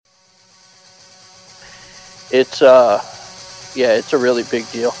it's yeah, it's a really big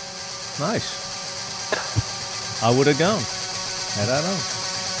deal. Nice. I would have gone had I known.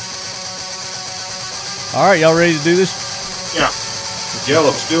 All right, y'all ready to do this? Yeah,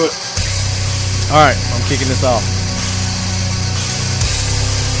 let's do it. All right, I'm kicking this off.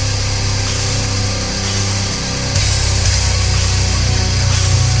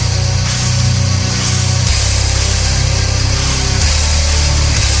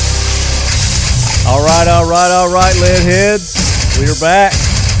 All right, lead heads. We are back.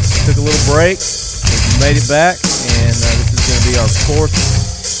 Took a little break. We made it back, and this is going to be our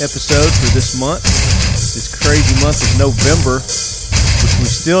 4th episode for this month. This crazy month of November, which we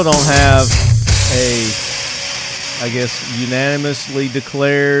still don't have a, I guess, unanimously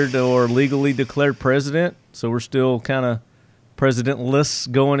declared or legally declared president. So we're still kind of presidentless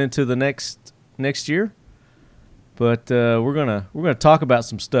going into the next year. But we're gonna talk about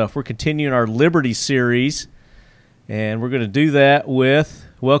some stuff. We're continuing our Liberty series, and we're gonna do that with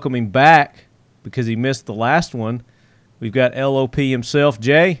welcoming back, because he missed the last one. We've got LOP himself,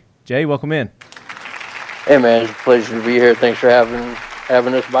 Jay. Jay, welcome in. Hey man, it's a pleasure to be here. Thanks for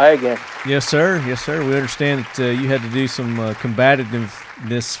having us by again. Yes, sir. Yes, sir. We understand that you had to do some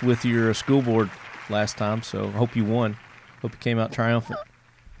combativeness with your school board last time, so I hope you won. Hope you came out triumphant.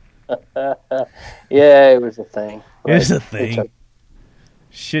 Yeah, it was a thing. It's a thing.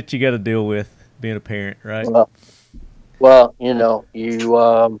 Shit you got to deal with being a parent, right? Well, you know, you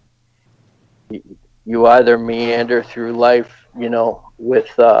either meander through life, you know,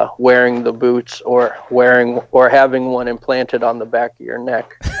 with wearing the boots or having one implanted on the back of your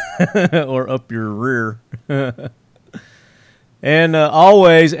neck. Or up your rear. And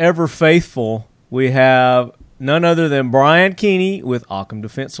always ever faithful, we have none other than Brian Keeney with Occam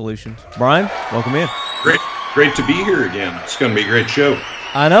Defense Solutions. Brian, welcome in. Great to be here again. It's going to be a great show.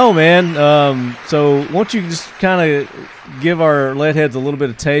 I know, man. So why don't you just kind of give our leadheads a little bit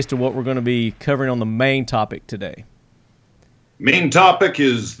of taste of what we're going to be covering on the main topic today. Main topic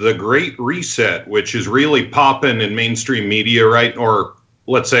is the Great Reset, which is really popping in mainstream media, right? Or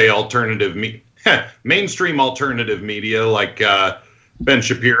let's say mainstream alternative media, like Ben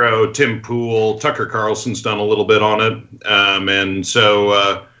Shapiro, Tim Pool, Tucker Carlson's done a little bit on it. And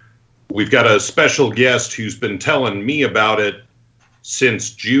so we've got a special guest who's been telling me about it since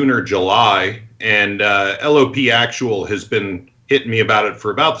June or July. And LOP Actual has been hitting me about it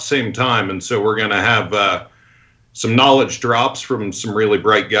for about the same time. And so we're going to have some knowledge drops from some really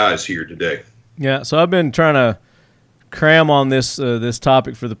bright guys here today. Yeah, so I've been trying to cram on this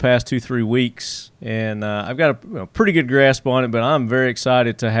topic for the past 2-3 weeks, and I've got a pretty good grasp on it, but I'm very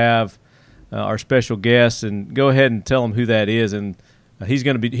excited to have our special guest, and go ahead and tell him who that is, and he's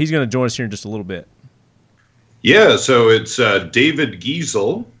going to join us here in just a little bit. Yeah, so it's David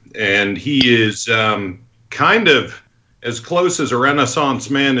Giessel, and he is kind of as close as a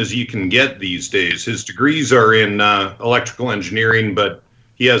Renaissance man as you can get these days. His degrees are in electrical engineering, but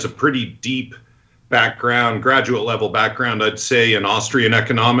he has a pretty deep background, graduate level background, I'd say, in Austrian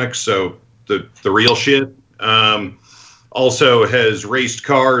economics, so the real shit. Also has raced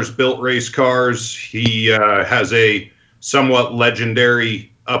cars, built race cars. He has a somewhat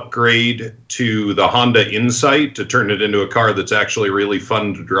legendary upgrade to the Honda Insight to turn it into a car that's actually really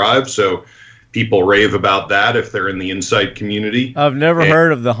fun to drive. So people rave about that if they're in the Insight community. I've never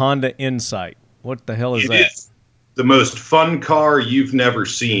heard of the Honda Insight. What the hell is that? It is the most fun car you've never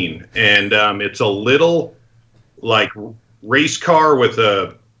seen. And it's a little like race car with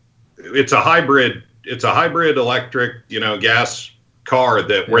it's a hybrid electric, gas car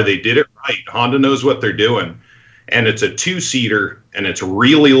where they did it right. Honda knows what they're doing. And it's a 2-seater, and it's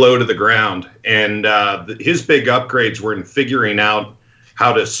really low to the ground. And his big upgrades were in figuring out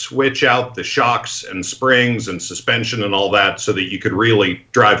how to switch out the shocks and springs and suspension and all that so that you could really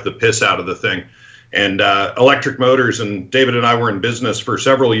drive the piss out of the thing. And electric motors, and David and I were in business for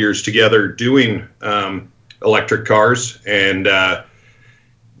several years together doing electric cars. And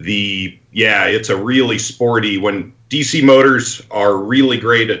it's a really sporty, when DC motors are really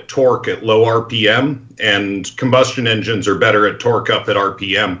great at torque at low RPM, and combustion engines are better at torque up at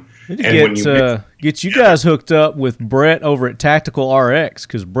RPM. Get you guys hooked up with Brett over at Tactical RX,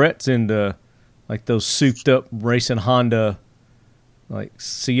 because Brett's into like those souped up racing Honda, like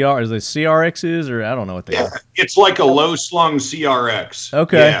CRXs, or I don't know what they are. It's like a low slung CRX.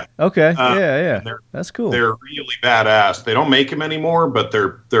 Okay. Yeah. Okay. Yeah. That's cool. They're really badass. They don't make them anymore, but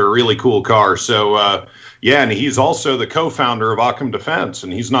they're a really cool car. So and he's also the co-founder of Occam Defense,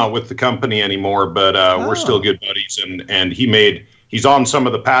 and he's not with the company anymore, but we're still good buddies. And he's on some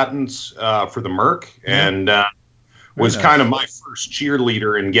of the patents for the Merc, and was kind of my first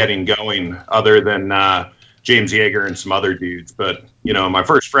cheerleader in getting going, other than James Yeager and some other dudes. But, my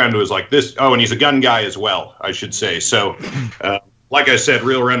first friend was like this. Oh, and he's a gun guy as well, I should say. So, like I said,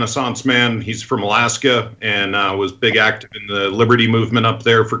 real Renaissance man. He's from Alaska and was big active in the Liberty movement up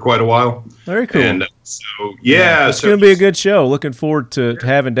there for quite a while. Very cool. And it's going to be a good show. Looking forward to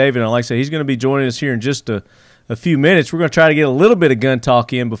having David on. Like I said, he's going to be joining us here in just a few minutes. We're going to try to get a little bit of gun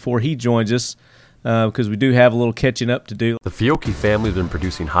talk in before he joins us because we do have a little catching up to do. The Fiocchi family has been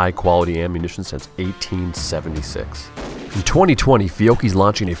producing high-quality ammunition since 1876. In 2020, Fiocchi's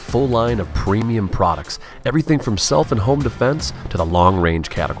launching a full line of premium products, everything from self and home defense to the long-range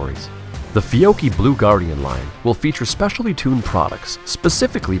categories. The Fiocchi Blue Guardian line will feature specially tuned products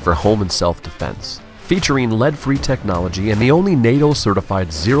specifically for home and self-defense, featuring lead-free technology and the only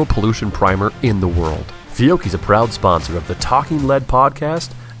NATO-certified zero-pollution primer in the world. Fiocchi's a proud sponsor of the Talking Lead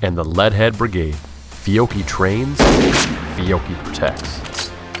podcast and the Leadhead Brigade. Fiocchi trains, Fiocchi protects.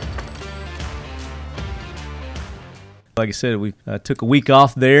 Like I said, we took a week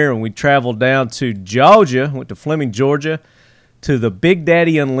off there and we traveled down to Georgia, went to Fleming, Georgia, to the Big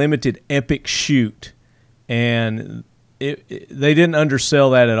Daddy Unlimited Epic Shoot. And they didn't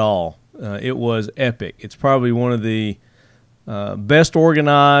undersell that at all. It was epic. It's probably one of the best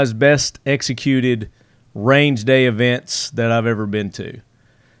organized, best executed range day events that I've ever been to.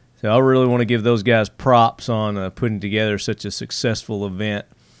 So I really want to give those guys props on putting together such a successful event.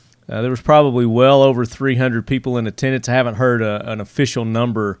 There was probably well over 300 people in attendance. I haven't heard an official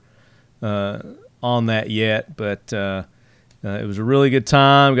number on that yet, but it was a really good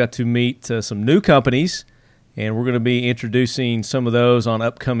time. Got to meet some new companies, and we're going to be introducing some of those on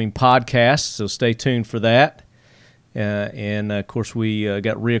upcoming podcasts, so stay tuned for that. And of course, we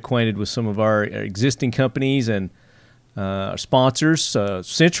got reacquainted with some of our existing companies and our sponsors.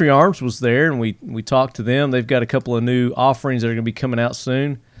 Century Arms was there, and we talked to them. They've got a couple of new offerings that are going to be coming out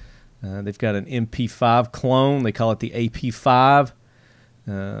soon. They've got an MP5 clone. They call it the AP5.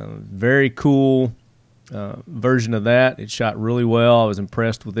 Very cool version of that. It shot really well. I was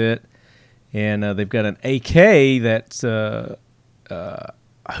impressed with it. And they've got an AK that's is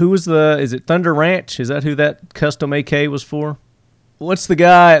it Thunder Ranch? Is that who that custom AK was for? What's the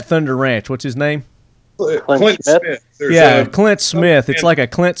guy at Thunder Ranch? What's his name? Clint Smith. Clint Smith. It's like a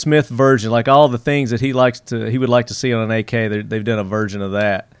Clint Smith version, like all the things that he would like to see on an AK. They've done a version of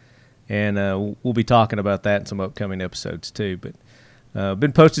that. And we'll be talking about that in some upcoming episodes too. But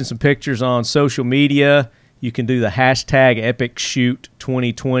been posting some pictures on social media. You can do the hashtag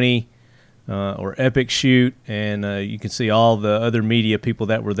EpicShoot2020 or Epic Shoot, and you can see all the other media people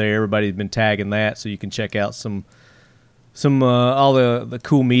that were there. Everybody's been tagging that, so you can check out some all the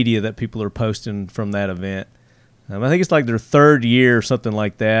cool media that people are posting from that event. I think it's like their third year or something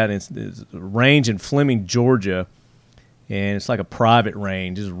like that. It's a range in Fleming, Georgia. And it's like a private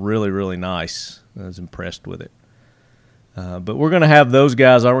range. It's really, really nice. I was impressed with it. But we're going to have those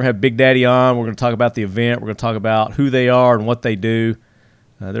guys on. We're going to have Big Daddy on. We're going to talk about the event. We're going to talk about who they are and what they do.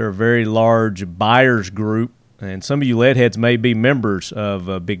 They're a very large buyers group, and some of you lead heads may be members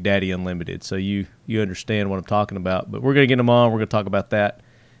of Big Daddy Unlimited, so you understand what I'm talking about. But we're going to get them on. We're going to talk about that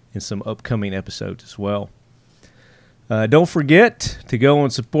in some upcoming episodes as well. Don't forget to go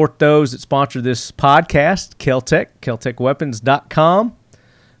and support those that sponsor this podcast, Keltec, keltecweapons.com.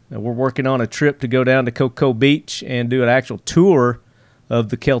 We're working on a trip to go down to Cocoa Beach and do an actual tour of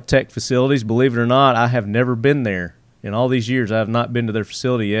the Keltec facilities. Believe it or not, I have never been there. In all these years, I have not been to their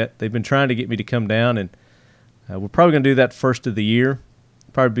facility yet. They've been trying to get me to come down, and we're probably going to do that first of the year.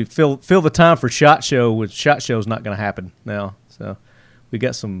 Probably fill the time for SHOT Show, which SHOT Show is not going to happen now. So we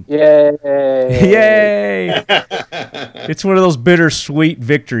got some... Yay! Yay! It's one of those bittersweet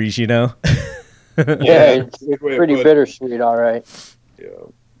victories, you know? Yeah, it's pretty bittersweet, all right. Yeah.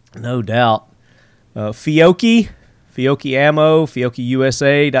 No doubt. Fiocchi Ammo,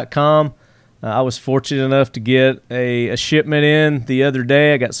 FiocchiUSA.com. I was fortunate enough to get a shipment in the other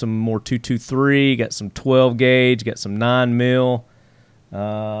day. I got some more 223, got some 12 gauge, got some 9 mil,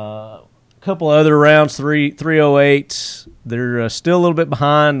 a couple other rounds, 308s. They're still a little bit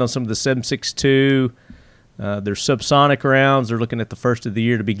behind on some of the 7.62. They're subsonic rounds. They're looking at the first of the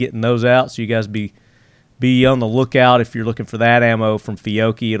year to be getting those out. So you guys be on the lookout if you're looking for that ammo from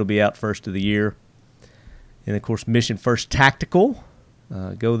Fiocchi. It'll be out first of the year. And, of course, Mission First Tactical.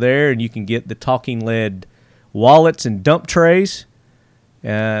 Go there, and you can get the Talking Lead wallets and dump trays,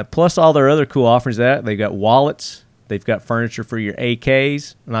 plus all their other cool offerings. They've got wallets. They've got furniture for your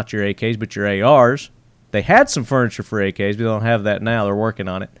AKs. Not your AKs, but your ARs. They had some furniture for AKs, but they don't have that now. They're working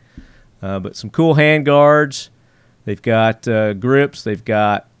on it. But some cool hand guards. They've got grips. They've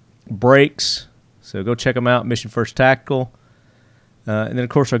got brakes. So go check them out, Mission First Tactical. And then, of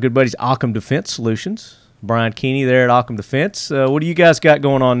course, our good buddies Occam Defense Solutions. Brian Keeney there at Occam Defense. What do you guys got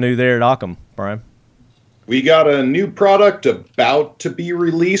going on new there at Occam, Brian? We got a new product about to be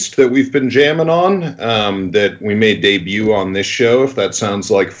released that we've been jamming on, that we may debut on this show, if that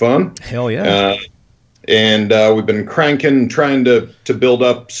sounds like fun. Hell yeah. And we've been trying to build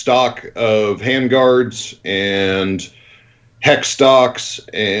up stock of handguards and hex stocks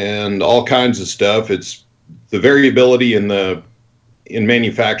and all kinds of stuff. It's the variability in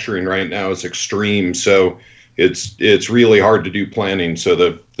manufacturing right now is extreme, so it's really hard to do planning. So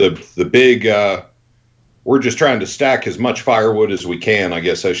the big we're just trying to stack as much firewood as we can, I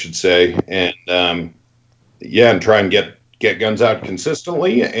guess I should say, and and try and get guns out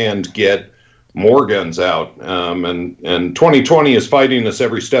consistently and get more guns out. And 2020 is fighting us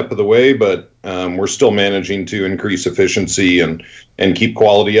every step of the way, but we're still managing to increase efficiency and keep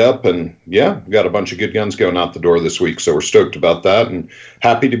quality up. And yeah, we got a bunch of good guns going out the door this week, so we're stoked about that and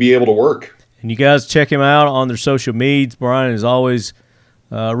happy to be able to work. And you guys check him out on their social medias. Brian is always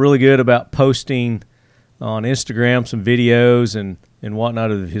really good about posting on Instagram some videos and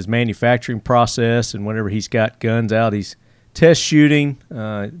whatnot of his manufacturing process, and whenever he's got guns out, he's test shooting.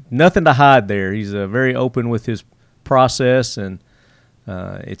 Nothing to hide there. He's very open with his process, and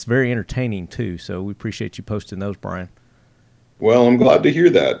it's very entertaining too. So we appreciate you posting those, Brian. Well, I'm glad to hear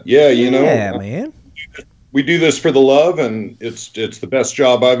that. Yeah, man. We do this for the love, and it's the best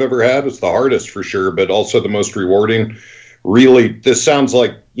job I've ever had. It's the hardest for sure, but also the most rewarding. Really, this sounds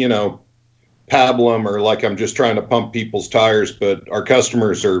like, pablum, or like I'm just trying to pump people's tires, but our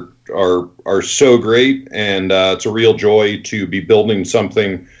customers are so great, and it's a real joy to be building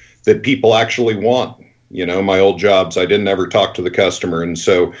something that people actually want. My old jobs, I didn't ever talk to the customer, and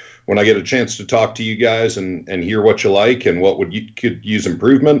so when I get a chance to talk to you guys and hear what you like and what could use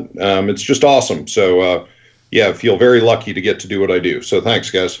improvement, it's just awesome. So I feel very lucky to get to do what I do. So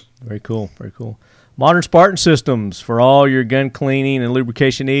thanks, guys. Very cool. Very cool. Modern Spartan Systems for all your gun cleaning and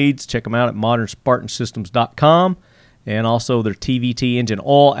lubrication needs. Check them out at modernspartansystems.com, and also their TVT engine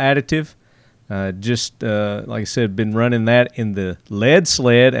oil additive. Like I said, been running that in the lead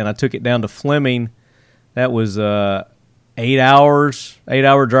sled, and I took it down to Fleming. That was 8-hour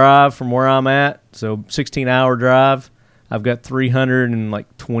drive from where I'm at, so 16-hour drive. I've got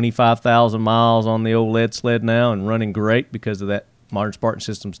 325,000 miles on the old lead sled now, and running great because of that Modern Spartan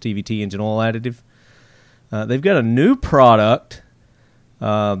Systems TVT engine oil additive. They've got a new product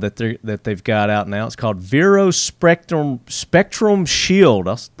that they've got out now. It's called Vero Spectrum Shield.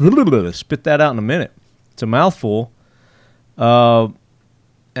 I'll spit that out in a minute. It's a mouthful.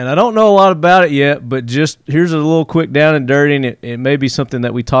 And I don't know a lot about it yet, but just here's a little quick down and dirty, and it may be something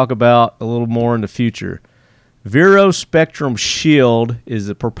that we talk about a little more in the future. Vero Spectrum Shield is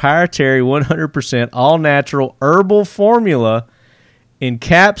a proprietary 100% all-natural herbal formula in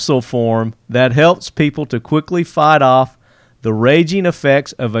capsule form that helps people to quickly fight off the raging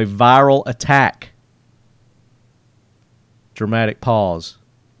effects of a viral attack. Dramatic pause.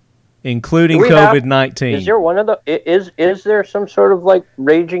 Including COVID-19. Is there one of the is there some sort of like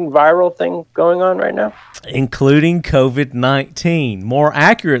raging viral thing going on right now? Including COVID-19. More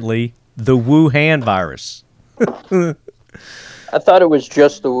accurately, the Wuhan virus. I thought it was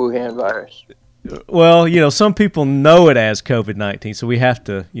just the Wuhan virus. Well, some people know it as COVID-19, so we have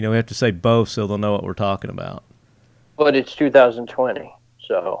to say both so they'll know what we're talking about. But it's 2020,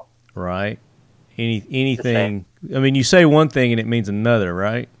 so. Right. Anything. I mean, you say one thing and it means another,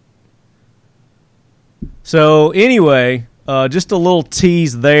 right? So anyway, just a little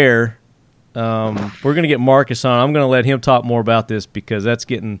tease there. We're going to get Marcus on. I'm going to let him talk more about this because that's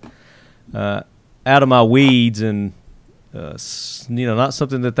getting out of my weeds and not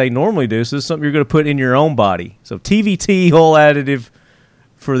something that they normally do. So this is something you're going to put in your own body. So TVT whole additive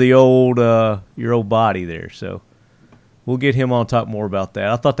for the old your old body there. So we'll get him on to talk more about that.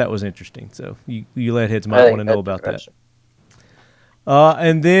 I thought that was interesting. So you lead heads might want to know about that.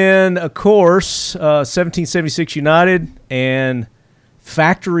 And then, of course, 1776 United and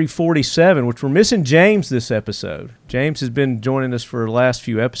Factory 47, which we're missing James this episode. James has been joining us for the last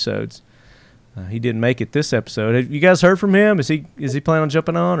few episodes. He didn't make it this episode. Have you guys heard from him? Is he planning on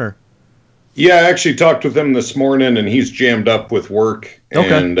jumping on? Or? Yeah, I actually talked with him this morning, and he's jammed up with work.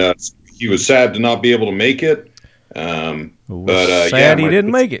 Okay. And he was sad to not be able to make it. Sad he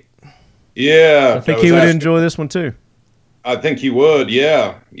didn't make it. Yeah. I think he would enjoy this one, too. I think he would,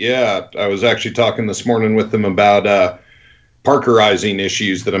 yeah. I was actually talking this morning with him about Parkerizing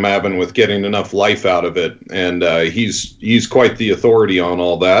issues that I'm having with getting enough life out of it, and he's quite the authority on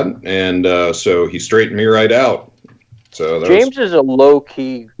all that, and so he straightened me right out. So James is a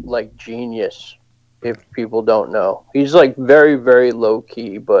low-key genius. If people don't know, he's very, very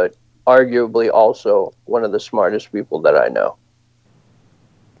low-key, but arguably also one of the smartest people that I know.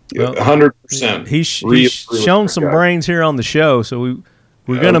 100%. He's shown some brains here on the show, so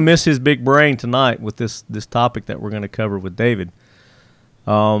we're going to miss his big brain tonight with this topic that we're going to cover with David.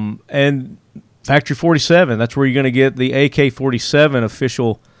 And Factory 47, that's where you're going to get the AK-47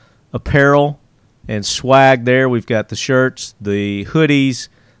 official apparel and swag there. We've got the shirts, the hoodies,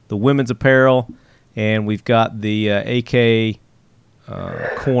 the women's apparel, and we've got the AK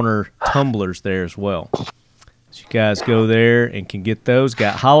corner tumblers there as well. So you guys go there and can get those.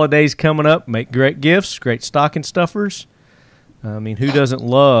 Got holidays coming up. Make great gifts, great stocking stuffers. I mean, who doesn't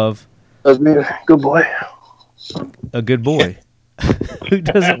love a good boy? A good boy. Who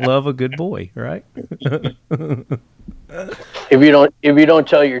doesn't love a good boy, right? If you don't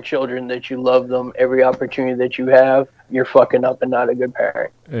tell your children that you love them every opportunity that you have, you're fucking up and not a good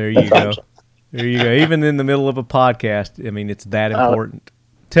parent. There you go. Awesome. There you go. Even in the middle of a podcast, I mean, it's that important.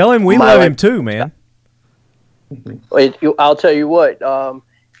 Tell him we love him too, man. I'll tell you what.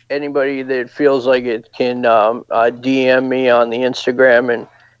 Anybody that feels like it can DM me on the Instagram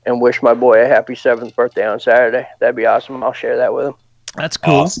and wish my boy a happy 7th birthday on Saturday. That'd be awesome. I'll share that with him. That's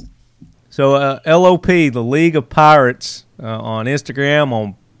cool. Awesome. So LOP, the League of Pirates, on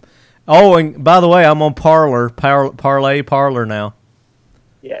Instagram. And by the way, I'm on Parler now.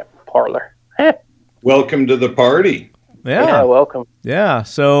 Yeah, Parler. Welcome to the party. Yeah, welcome. Yeah,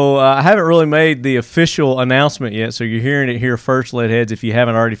 so I haven't really made the official announcement yet, so you're hearing it here first, Leadheads, if you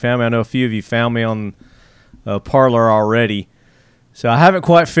haven't already found me. I know a few of you found me on Parler already. So I haven't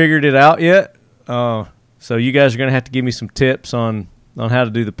quite figured it out yet. So you guys are going to have to give me some tips on how to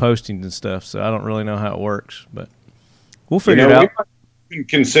do the postings and stuff. So I don't really know how it works, but we'll figure it out. We can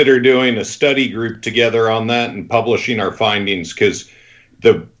consider doing a study group together on that and publishing our findings, because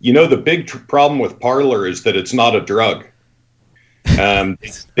the big problem with Parler is that it's not a drug. I'm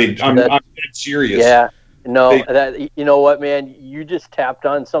dead serious. Yeah. No, you know what, man? You just tapped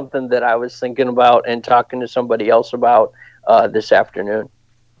on something that I was thinking about and talking to somebody else about this afternoon.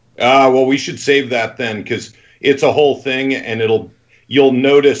 Well, we should save that then, because it's a whole thing, and you'll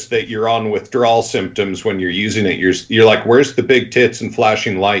notice that you're on withdrawal symptoms when you're using it. You're like, where's the big tits and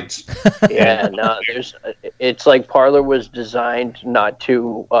flashing lights? Yeah, no, it's like Parler was designed not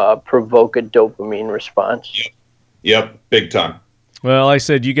to provoke a dopamine response. Yep, big time. Well, like I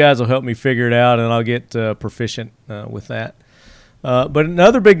said, you guys will help me figure it out, and I'll get proficient with that. But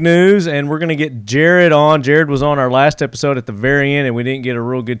another big news, and we're going to get Jared on. Jared was on our last episode at the very end, and we didn't get a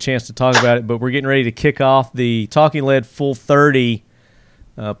real good chance to talk about it, but we're getting ready to kick off the Talking Lead Full 30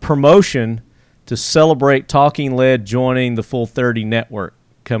 promotion to celebrate Talking Lead joining the Full 30 network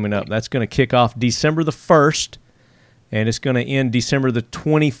coming up. That's going to kick off December the 1st, and it's going to end December the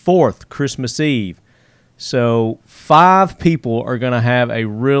 24th, Christmas Eve. So 5 people are going to have a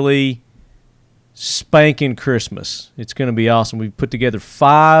really spanking Christmas. It's going to be awesome. We've put together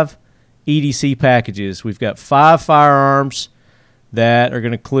 5 EDC packages. We've got 5 firearms that are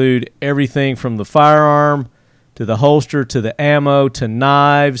going to include everything from the firearm to the holster to the ammo to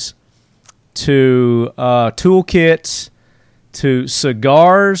knives to toolkits to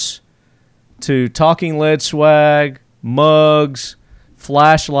cigars to Talking Lead swag, mugs,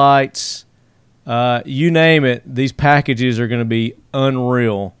 flashlights, you name it. These packages are going to be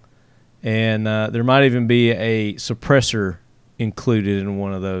unreal. And there might even be a suppressor included in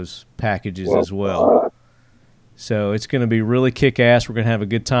one of those packages as well. So it's going to be really kick-ass. We're going to have a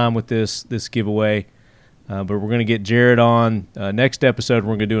good time with this giveaway. But we're going to get Jared on next episode.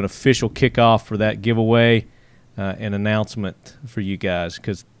 We're going to do an official kickoff for that giveaway and announcement for you guys.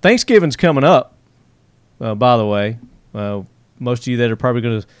 Because Thanksgiving's coming up, by the way. Most of you that are probably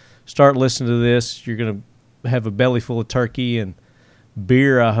going to start listening to this, you're going to have a belly full of turkey and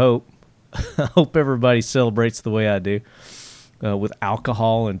beer, I hope. I hope everybody celebrates the way I do, with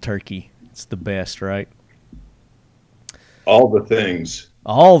alcohol and turkey. It's the best, right? All the things.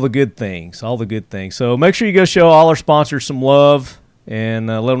 All the good things. All the good things. So make sure you go show all our sponsors some love and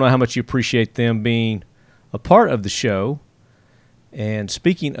let them know how much you appreciate them being a part of the show. And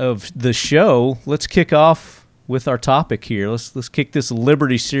speaking of the show, let's kick off with our topic here. Let's kick this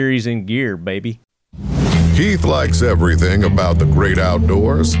Liberty Series in gear, baby. Keith likes everything about the great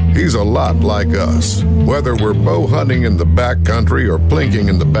outdoors. He's a lot like us. Whether we're bow hunting in the backcountry or plinking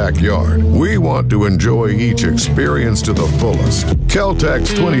in the backyard, we want to enjoy each experience to the fullest.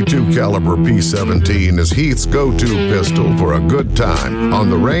 Kel-Tec's 22 caliber P17 is Heath's go-to pistol for a good time on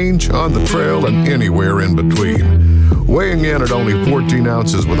the range, on the trail, and anywhere in between. Weighing in at only 14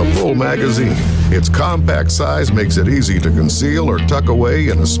 ounces with a full magazine, its compact size makes it easy to conceal or tuck away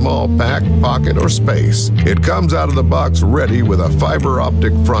in a small pack, pocket, or space. It comes out of the box ready with a fiber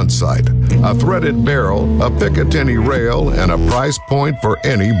optic front sight, a threaded barrel, a Picatinny rail, and a price point for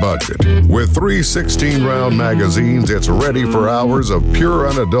any budget. With 3 16-round magazines, it's ready for hours of pure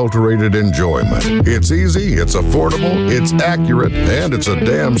unadulterated enjoyment. It's easy, it's affordable, it's accurate, and it's a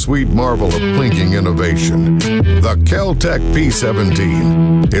damn sweet marvel of plinking innovation. The Kel-Tec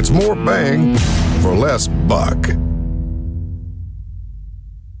P17. It's more bang for less buck.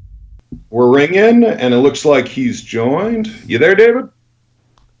 We're ringing, and it looks like he's joined. You there, David?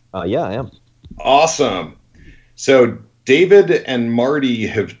 Yeah, I am. Awesome. So David and Marty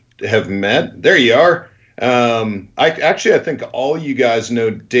have met. There you are. I think all you guys know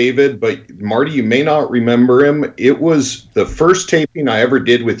David, but Marty, you may not remember him. It was the first taping I ever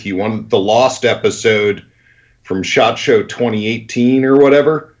did with you on the Lost episode from SHOT Show 2018 or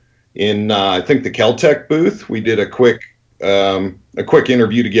whatever. In I think the Kel-Tec booth, we did a quick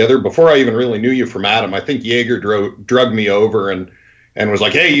interview together before I even really knew you from Adam. I think Jaeger drug me over and was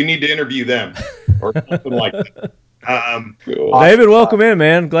like, "Hey, you need to interview them," or something like that. David, welcome in,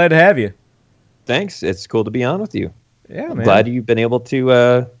 man. Glad to have you. Thanks. It's cool to be on with you. Yeah, I'm man. glad you've been able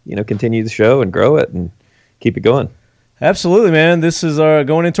to continue the show and grow it and keep it going. Absolutely, man. This is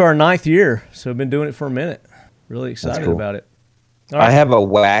going into our 9th year, so I've been doing it for a minute. Really excited about it. All right. I have a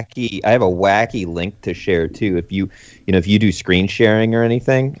wacky link to share too. If you do screen sharing or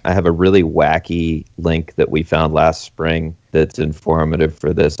anything, I have a really wacky link that we found last spring that's informative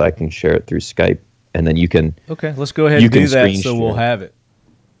for this. I can share it through Skype, and then you can. Okay, let's go ahead and do that so we'll have it.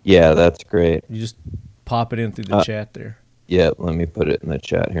 Yeah, that's great. You just pop it in through the chat there. Yeah, let me put it in the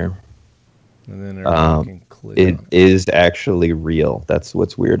chat here. And then everybody can click it on it. is actually real. That's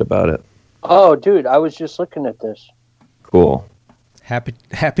what's weird about it. Oh, dude, I was just looking at this. Cool.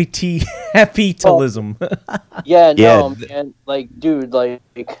 Happy-talism. Yeah, Yeah, no, man. Like, dude, like...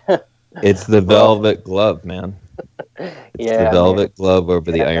 It's the velvet glove, man. It's Yeah, the velvet glove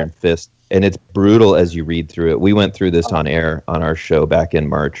over the iron fist. And it's brutal as you read through it. We went through this on air on our show back in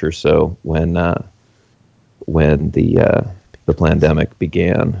March or so when the pandemic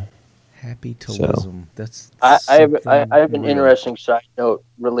began. Happy-talism. I have an interesting side note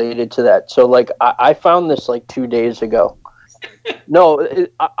related to that. So, like, I found this, like, 2 days ago. No,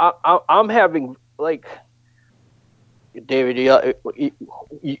 I'm having, like... David,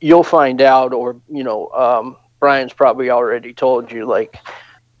 you'll find out, or, Brian's probably already told you, like,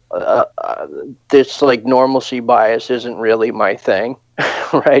 this, like, normalcy bias isn't really my thing,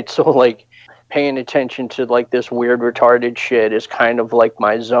 right? So, like, paying attention to, like, this weird retarded shit is kind of, like,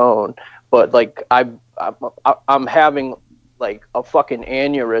 my zone. But, like, I'm having, like, a fucking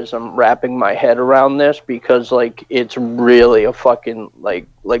aneurysm wrapping my head around this because, like, it's really a fucking, like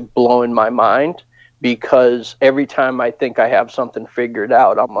blowing my mind. Because every time I think I have something figured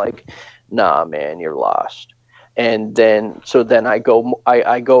out, I'm like, nah, man, you're lost. And then I go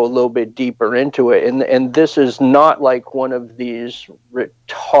a little bit deeper into it. And this is not like one of these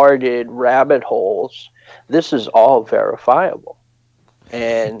retarded rabbit holes. This is all verifiable.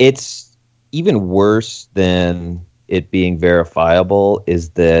 And it's even worse than it being verifiable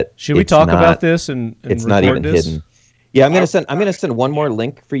is that should we talk about this and it's not even hidden. Yeah, I'm gonna send one more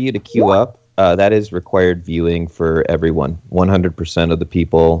link for you to queue up. That is required viewing for everyone. 100% of the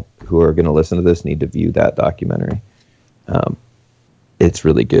people who are going to listen to this need to view that documentary. It's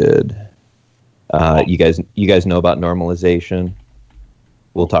really good. You guys know about normalization?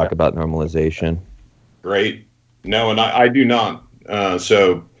 We'll talk about normalization. Great. No, and I do not.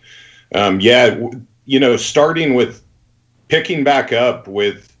 Starting with picking back up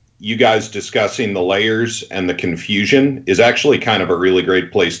with you guys discussing the layers and the confusion is actually kind of a really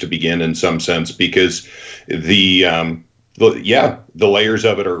great place to begin in some sense, because the layers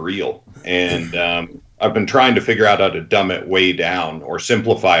of it are real. And I've been trying to figure out how to dumb it way down or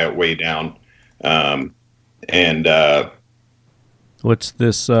simplify it way down. What's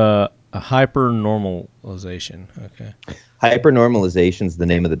this hypernormalization? Okay. Hypernormalization is the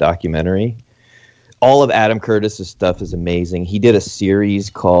name of the documentary. All of Adam Curtis's stuff is amazing. He did a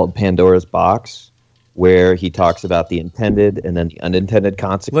series called Pandora's Box, where he talks about the intended and then the unintended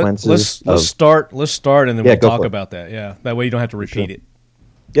consequences. Let's start, and then we'll talk about that. Yeah, that way you don't have to repeat it.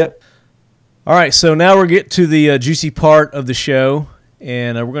 Yep. All right, so now we're getting to the juicy part of the show,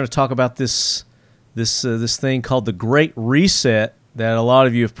 and we're going to talk about this thing called the Great Reset that a lot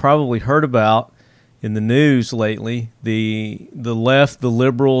of you have probably heard about in the news lately. The left, the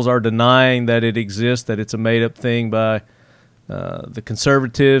liberals are denying that it exists, that it's a made-up thing by the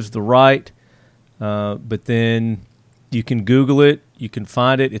conservatives, the right. But then You can Google it. You can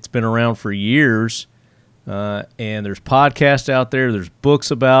find it. It's been around for years, and there's podcasts out there. There's books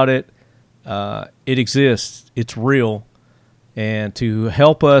about it. It exists. It's real. And to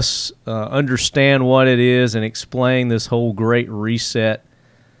help us understand what it is and explain this whole Great Reset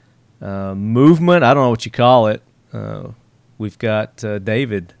movement, I don't know what you call it, we've got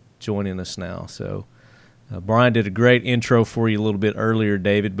David joining us now. So Brian did a great intro for you a little bit earlier,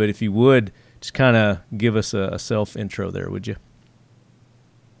 David, but if you would, just kind of give us a self-intro there, would you?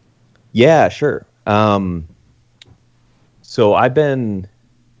 Yeah, sure. So I've been,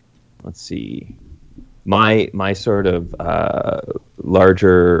 let's see, my sort of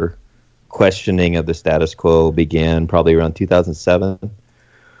larger questioning of the status quo began probably around 2007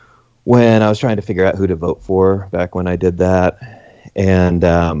 when I was trying to figure out who to vote for back when I did that. And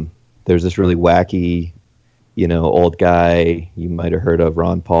there's this really wacky, old guy you might have heard of,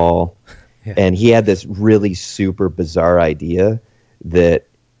 Ron Paul. Yeah. And he had this really super bizarre idea that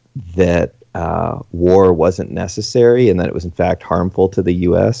war wasn't necessary and that it was in fact harmful to the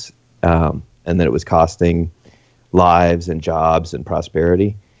U.S., and that it was costing lives and jobs and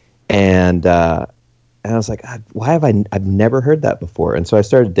prosperity. And I was like, why have I've never heard that before? And so I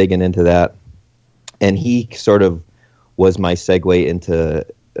started digging into that. And he sort of was my segue into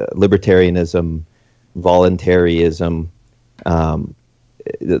libertarianism, voluntarism,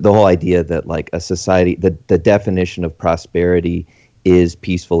 the whole idea that like a society, the definition of prosperity is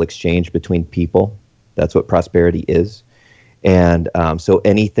peaceful exchange between people. That's what prosperity is. And so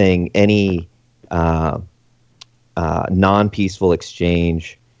any non-peaceful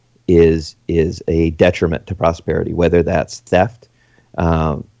exchange is a detriment to prosperity, whether that's theft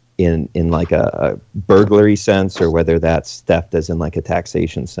in like a burglary sense, or whether that's theft as in like a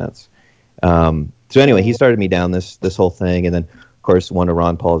taxation sense. So anyway, he started me down this whole thing, and then of course one of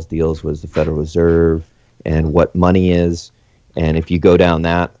Ron Paul's deals was the Federal Reserve and what money is. And if you go down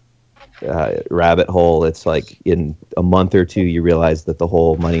that rabbit hole, it's like in a month or two you realize that the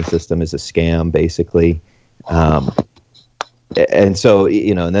whole money system is a scam, basically. And so,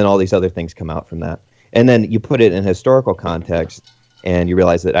 and then all these other things come out from that. And then you put it in historical context, and you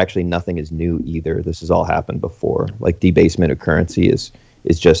realize that actually nothing is new either. This has all happened before. Like debasement of currency is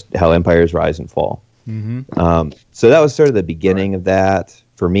just how empires rise and fall. Mm-hmm. So that was sort of the beginning of that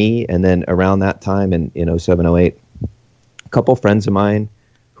for me. And then around that time in 07, 08, a couple friends of mine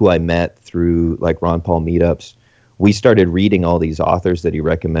who I met through like Ron Paul meetups, we started reading all these authors that he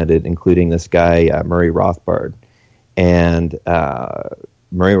recommended, including this guy, Murray Rothbard. And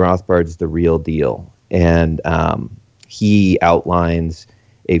Murray Rothbard's the real deal. And he outlines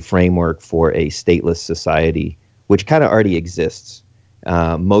a framework for a stateless society, which kind of already exists.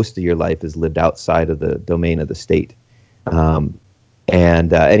 Most of your life is lived outside of the domain of the state.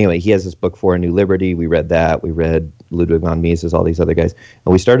 Anyway, he has this book, For a New Liberty. We read that. We read Ludwig von Mises, all these other guys.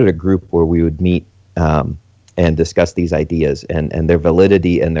 And we started a group where we would meet and discuss these ideas and their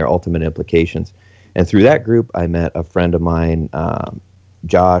validity and their ultimate implications. And through that group, I met a friend of mine,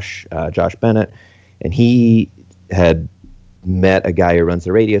 Josh Bennett, and he had met a guy who runs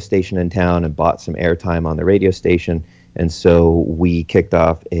a radio station in town and bought some airtime on the radio station. And so we kicked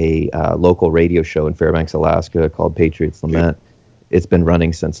off a local radio show in Fairbanks, Alaska called Patriots Lament. It's been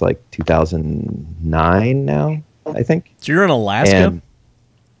running since like 2009 now, I think. So you're in Alaska?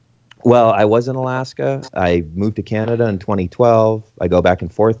 Well, I was in Alaska. I moved to Canada in 2012. I go back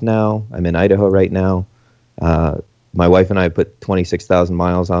and forth now. I'm in Idaho right now. My wife and I put 26,000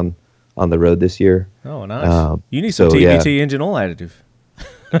 miles on the road this year. Oh, nice. You need some TBT engine oil additive.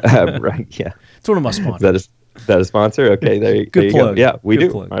 Right, yeah. It's one of my sponsors. Is that a sponsor? Okay, there you plug. go. Yeah, we Good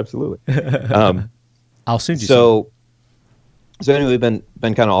do. Plug. Absolutely. I'll send you some. So anyway, we've been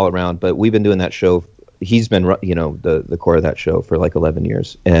kind of all around, but we've been doing that show. He's been, the core of that show for like 11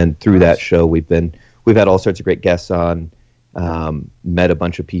 years. And through that show, we've had all sorts of great guests on, met a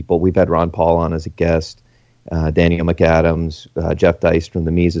bunch of people. We've had Ron Paul on as a guest, Daniel McAdams, Jeff Deist from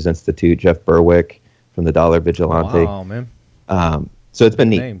the Mises Institute, Jeff Berwick from the Dollar Vigilante. Wow, man. So it's been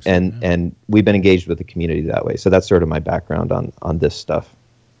neat. Names, and we've been engaged with the community that way. So that's sort of my background on this stuff.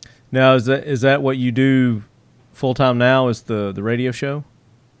 Now, is that what you do full-time now, is the radio show?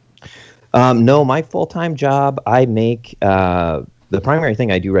 No, my full-time job, I make, the primary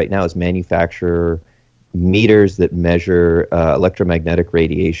thing I do right now is manufacture meters that measure electromagnetic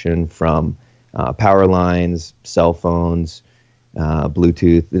radiation from power lines, cell phones,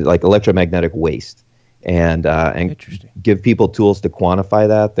 Bluetooth, like electromagnetic waste, and give people tools to quantify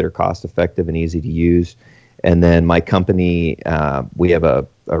that are cost-effective and easy to use. And then my company, we have a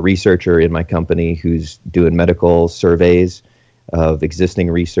researcher in my company who's doing medical surveys of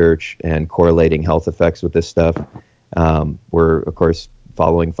existing research and correlating health effects with this stuff. We're, of course,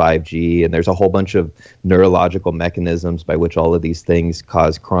 following 5G, and there's a whole bunch of neurological mechanisms by which all of these things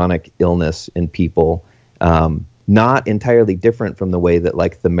cause chronic illness in people. Not entirely different from the way that,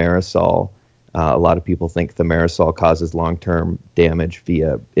 like, thimerosal, a lot of people think thimerosal causes long-term damage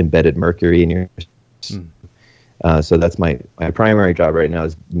via embedded mercury in your. So that's my primary job right now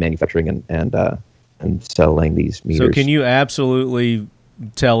is manufacturing and selling these meters. So can you absolutely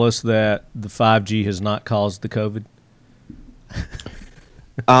tell us that the 5G has not caused the COVID?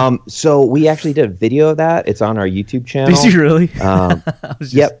 So we actually did a video of that. It's on our YouTube channel. Did you really?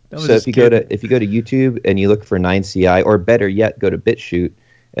 Yep. So if you go to YouTube and you look for 9CI, or better yet, go to BitChute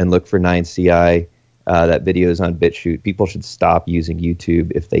and look for 9CI. That video is on BitChute. People should stop using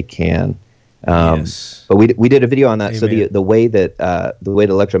YouTube if they can. Yes. But we did a video on that. Amen. So the way that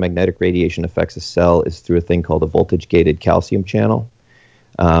electromagnetic radiation affects a cell is through a thing called a voltage-gated calcium channel.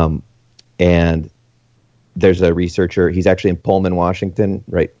 And there's a researcher. He's actually in Pullman, Washington,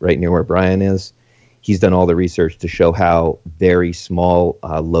 right near where Brian is. He's done all the research to show how very small,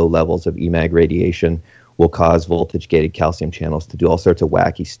 low levels of EMAG radiation will cause voltage-gated calcium channels to do all sorts of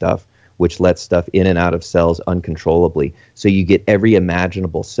wacky stuff, which lets stuff in and out of cells uncontrollably. So you get every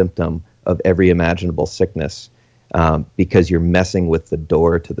imaginable symptom of every imaginable sickness because you're messing with the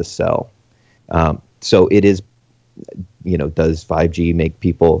door to the cell. So it is, does 5G make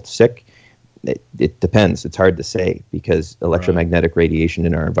people sick? It depends. It's hard to say because electromagnetic radiation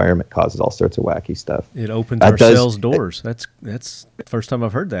in our environment causes all sorts of wacky stuff. It opens our cells' doors. That's the first time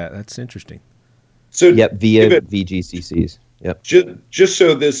I've heard that. That's interesting. So yep, via VGCCs. Yep. Just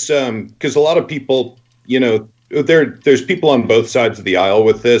so this, because a lot of people, there's people on both sides of the aisle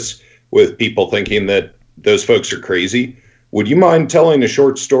with this, with people thinking that those folks are crazy. Would you mind telling a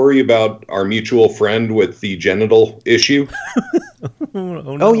short story about our mutual friend with the genital issue? Oh,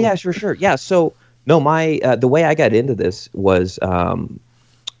 no. Oh yeah, sure. Yeah. So no, the way I got into this was the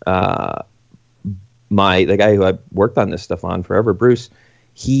guy who I worked on this stuff on forever, Bruce.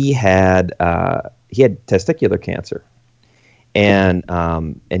 He had testicular cancer,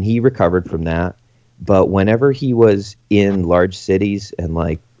 and he recovered from that. But whenever he was in large cities and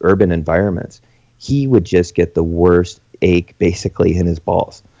like urban environments, he would just get the worst ache basically in his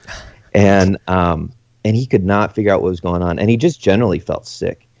balls, and he could not figure out what was going on, and he just generally felt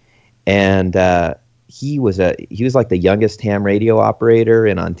sick. And he was like the youngest ham radio operator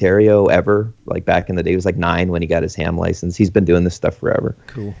in Ontario ever. Like back in the day, he was like 9 when he got his ham license. He's been doing this stuff forever.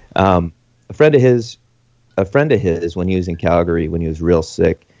 Cool. A friend of his, when he was in Calgary, when he was real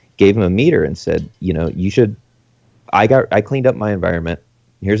sick, gave him a meter and said, you should. I cleaned up my environment.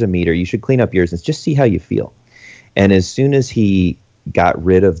 Here's a meter. You should clean up yours and just see how you feel. And as soon as he got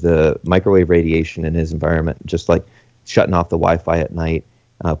rid of the microwave radiation in his environment, just like shutting off the Wi-Fi at night,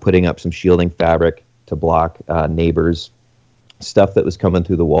 putting up some shielding fabric to block neighbors, stuff that was coming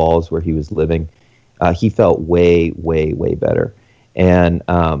through the walls where he was living, he felt way, way, way better. And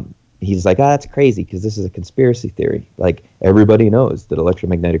he's like, that's crazy because this is a conspiracy theory. Like everybody knows that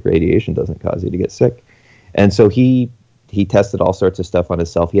electromagnetic radiation doesn't cause you to get sick. And so he tested all sorts of stuff on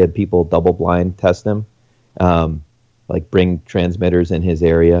himself. He had people double blind test him. Like bring transmitters in his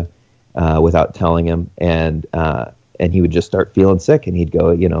area without telling him, and he would just start feeling sick, and he'd go,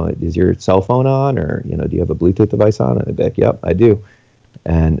 is your cell phone on, or do you have a Bluetooth device on? And I'd be like, yep, I do,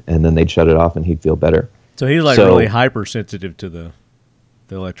 and then they'd shut it off, and he'd feel better. So he's like really hypersensitive to the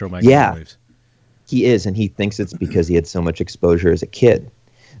electromagnetic waves. He is, and he thinks it's because he had so much exposure as a kid.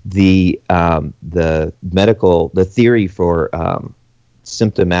 The theory for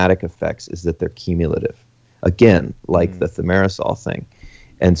symptomatic effects is that they're cumulative. Again, like the thimerosal thing.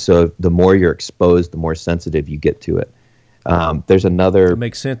 And so the more you're exposed, the more sensitive you get to it. There's another... It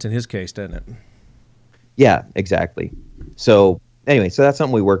makes sense in his case, doesn't it? Yeah, exactly. So anyway, so that's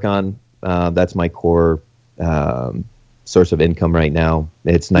something we work on. That's my core source of income right now.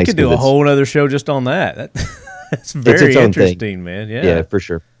 It's nice. You could do a whole other show just on that. That's very interesting, man. Yeah, for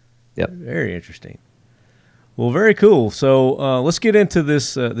sure. Yep. Very interesting. Well, very cool. So let's get into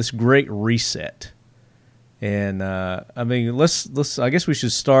this great reset. And let's. I guess we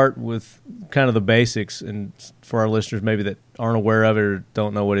should start with kind of the basics, and for our listeners maybe that aren't aware of it or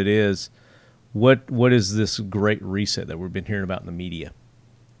don't know what it is, what is this great reset that we've been hearing about in the media?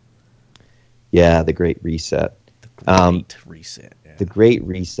 Yeah, the Great Reset. The Great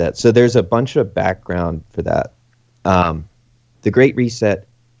Reset. So there's a bunch of background for that. The Great Reset,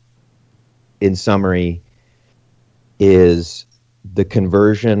 in summary, is the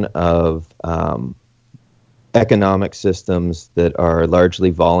conversion of economic systems that are largely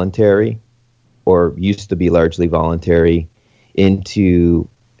voluntary or used to be largely voluntary into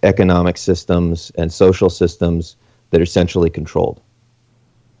economic systems and social systems that are centrally controlled.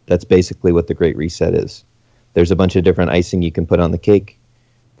 That's basically what the Great Reset is. There's a bunch of different icing you can put on the cake,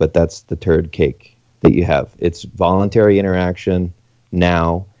 but that's the turd cake that you have. It's voluntary interaction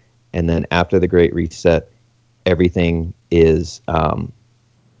now, and then after the Great Reset, everything is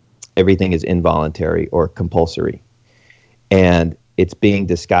involuntary or compulsory, and it's being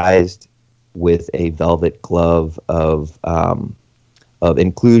disguised with a velvet glove of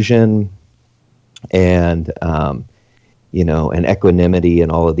inclusion and and equanimity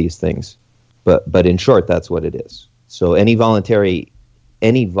and all of these things. But in short, that's what it is. So any voluntary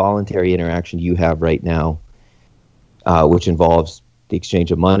interaction you have right now, which involves the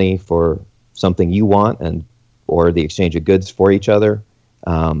exchange of money for something you want or the exchange of goods for each other,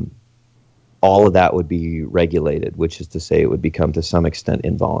 all of that would be regulated, which is to say it would become to some extent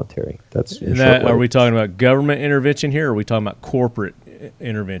involuntary. That's in short. Are we talking about government intervention here, or are we talking about corporate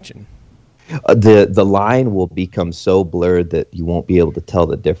intervention? The line will become so blurred that you won't be able to tell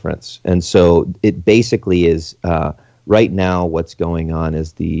the difference. And so it basically is, right now what's going on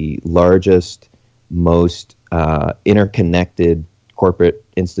is the largest, most interconnected corporate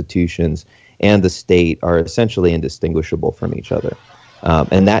institutions and the state are essentially indistinguishable from each other.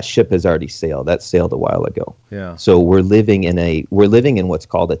 And that ship has already sailed. That sailed a while ago. Yeah. So we're living in what's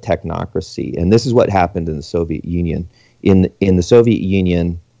called a technocracy, and this is what happened in the Soviet Union. In the Soviet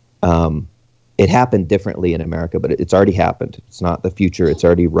Union, it happened differently in America, but it's already happened. It's not the future. It's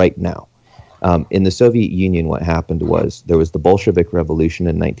already right now. In the Soviet Union, what happened was there was the Bolshevik Revolution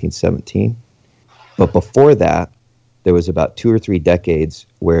in 1917, but before that, there was about 2 or 3 decades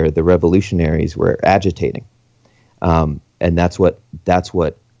where the revolutionaries were agitating. And that's what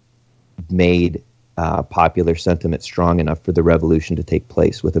made popular sentiment strong enough for the revolution to take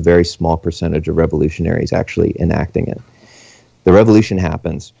place, with a very small percentage of revolutionaries actually enacting it. The revolution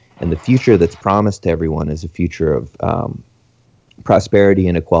happens, and the future that's promised to everyone is a future of prosperity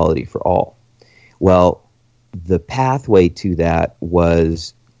and equality for all. Well, the pathway to that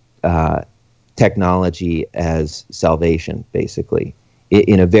was technology as salvation, basically.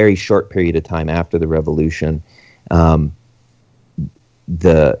 In a very short period of time after the revolution,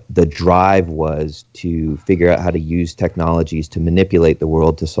 the drive was to figure out how to use technologies to manipulate the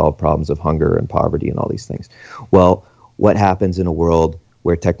world to solve problems of hunger and poverty and all these things. Well, what happens in a world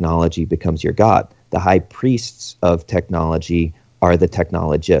where technology becomes your god? The high priests of technology are the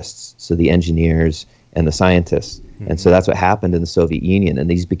technologists, so the engineers and the scientists. Mm-hmm. And so that's what happened in the Soviet Union, and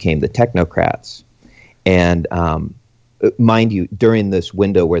these became the technocrats. And mind you, during this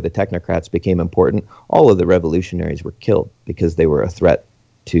window where the technocrats became important, all of the revolutionaries were killed because they were a threat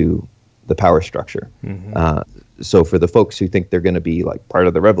to the power structure. Mm-hmm. So for the folks who think they're going to be like part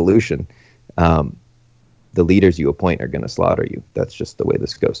of the revolution, the leaders you appoint are going to slaughter you. That's just the way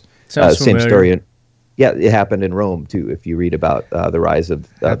this goes. Same story. Yeah, it happened in Rome too. If you read about the rise of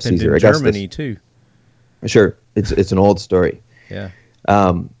Caesar Augustus. Germany too. Sure, it's an old story. Yeah.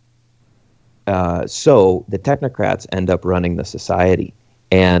 So the technocrats end up running the society,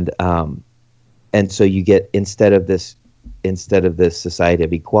 and so you get instead of this society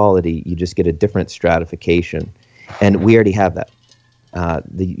of equality, you just get a different stratification, and we already have that.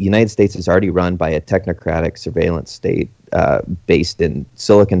 The United States is already run by a technocratic surveillance state based in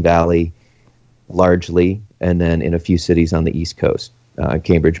Silicon Valley, largely, and then in a few cities on the East Coast.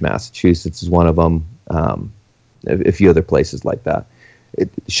 Cambridge, Massachusetts is one of them. A few other places like that. The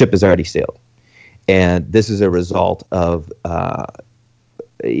ship has already sailed. And this is a result of,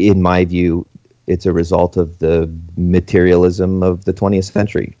 in my view, it's a result of the materialism of the 20th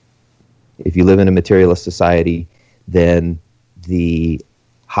century. If you live in a materialist society, then the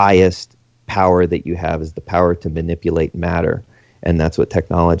highest power that you have is the power to manipulate matter, and that's what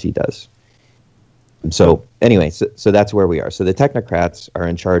technology does. So anyway, so that's where we are. So the technocrats are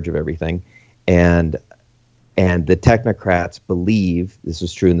in charge of everything, and the technocrats believe, this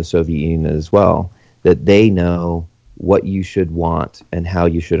was true in the Soviet Union as well, that they know what you should want and how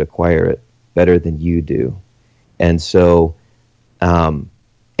you should acquire it better than you do. And so, and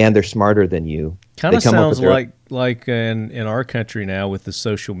they're smarter than you. Kind of sounds like in our country now with the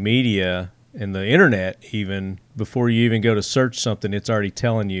social media and the internet, even before you even go to search something, it's already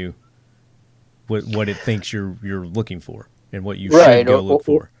telling you what it thinks you're looking for and what you should go look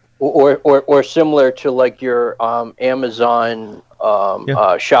for. Or similar to like your Amazon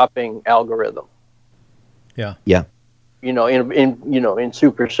shopping algorithm. Yeah. Yeah. in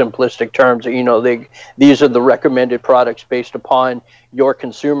super simplistic terms, these are the recommended products based upon your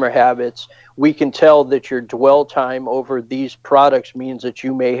consumer habits. We can tell that your dwell time over these products means that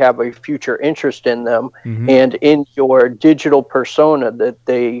you may have a future interest in them, and in your digital persona that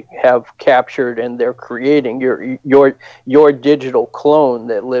they have captured and they're creating, your digital clone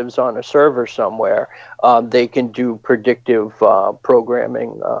that lives on a server somewhere, they can do predictive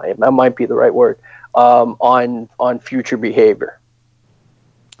programming. That might be the right word. On future behavior.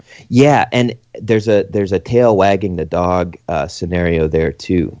 Yeah, and there's a tail wagging the dog scenario there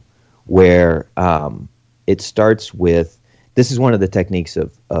too, where it starts with, this is one of the techniques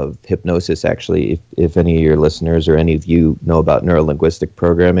of hypnosis, actually. If any of your listeners or any of you know about neurolinguistic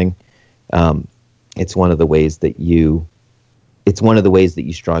programming, it's one of the ways that you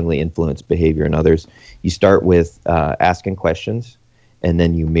strongly influence behavior in others. You start with asking questions, and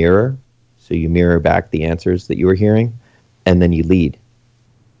then you mirror. So you mirror back the answers that you were hearing, and then you lead,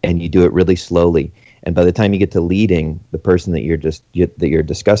 and you do it really slowly. And by the time you get to leading, the person that you're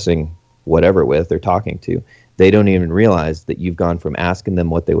discussing whatever with or talking to, they don't even realize that you've gone from asking them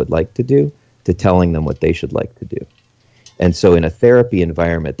what they would like to do to telling them what they should like to do. And so in a therapy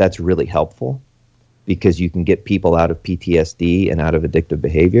environment, that's really helpful because you can get people out of PTSD and out of addictive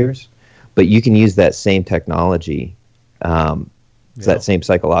behaviors, but you can use that same technology. It's that same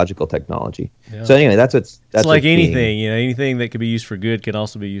psychological technology. Yeah. So anyway, that's like anything. Anything that can be used for good can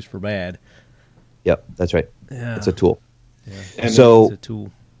also be used for bad. Yep, that's right. Yeah. It's a tool. Yeah. And so it's a tool.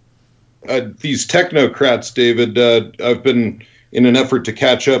 These technocrats, David, I've been, in an effort to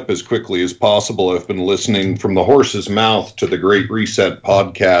catch up as quickly as possible, I've been listening from the horse's mouth to the Great Reset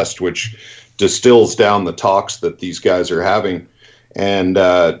podcast, which distills down the talks that these guys are having. And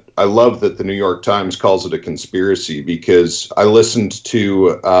I love that the New York Times calls it a conspiracy, because I listened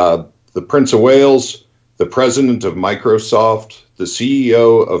to the Prince of Wales, the president of Microsoft, the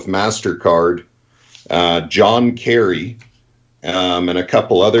CEO of MasterCard, John Kerry, and a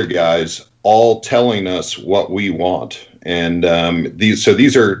couple other guys, all telling us what we want. And these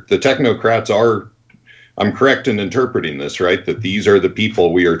are the technocrats are, I'm correct in interpreting this, right? That these are the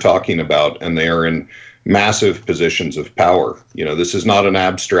people we are talking about, and they are in massive positions of power. This is not an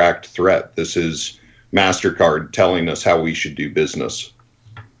abstract threat. This is MasterCard telling us how we should do business.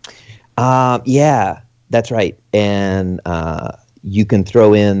 Yeah, that's right. And you can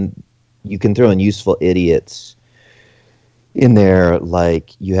throw in useful idiots in there,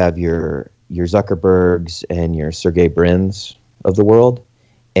 like you have your Zuckerbergs and your Sergey Brins of the world,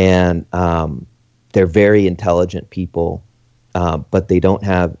 and they're very intelligent people, but they don't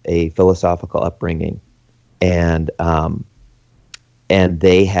have a philosophical upbringing. And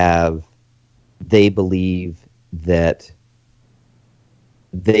they believe that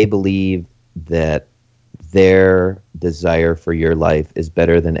their desire for your life is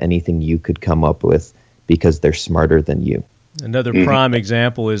better than anything you could come up with because they're smarter than you. Another prime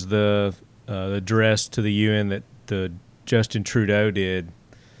example is the address to the UN that Justin Trudeau did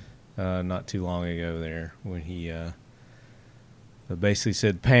not too long ago there, when he basically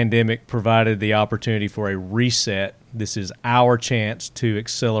said pandemic provided the opportunity for a reset. This is our chance to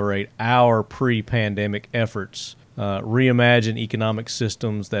accelerate our pre-pandemic efforts, reimagine economic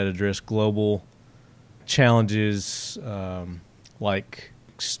systems that address global challenges like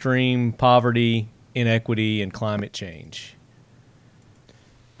extreme poverty, inequity, and climate change.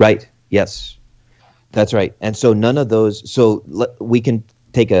 Right. Yes, that's right. And so none of those. So we can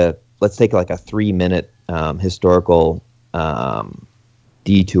let's take like a 3-minute historical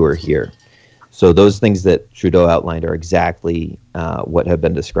detour here. So those things that Trudeau outlined are exactly what have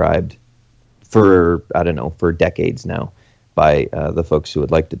been described for decades now by the folks who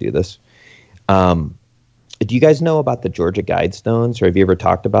would like to do this. Do you guys know about the Georgia Guidestones, or have you ever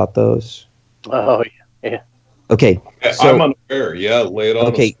talked about those? Oh, yeah. Okay. So, I'm unaware. Yeah, lay it on.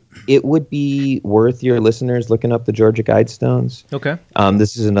 Okay. It would be worth your listeners looking up the Georgia Guidestones. Okay.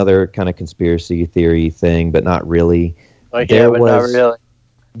 This is another kind of conspiracy theory thing, but not really. Not really.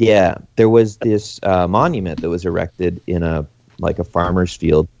 Yeah, there was this monument that was erected in a farmer's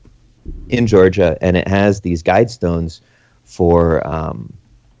field in Georgia, and it has these guidestones for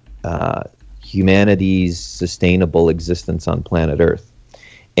humanity's sustainable existence on planet Earth.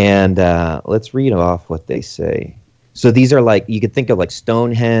 And let's read off what they say. So these are like, you could think of like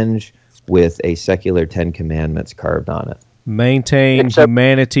Stonehenge with a secular 10 Commandments carved on it. Maintain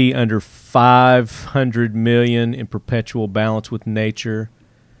humanity under 500 million in perpetual balance with nature.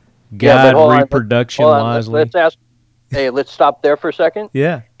 Guide reproduction wisely. Let's stop there for a second.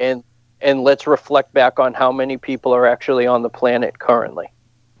 Yeah. And let's reflect back on how many people are actually on the planet currently.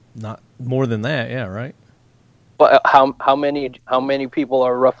 Not more than that, yeah, right? But how many people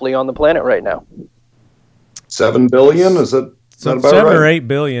are roughly on the planet right now? 7 billion, is that about 7 right? or 8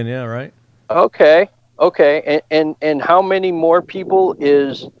 billion, yeah, right. Okay, and how many more people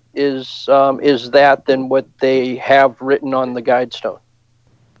is that than what they have written on the guidestone?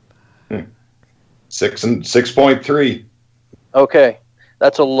 6.3. Okay,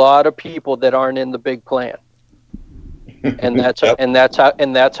 that's a lot of people that aren't in the big plan, and that's Yep. and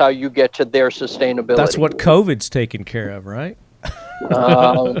that's how you get to their sustainability. That's what COVID's taken care of, right?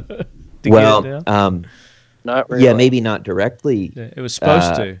 Um, Not really. Yeah, maybe not directly. It was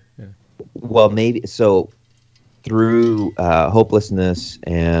supposed to. Yeah. Well, maybe so. Through hopelessness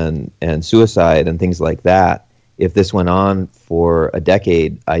and suicide and things like that, if this went on for a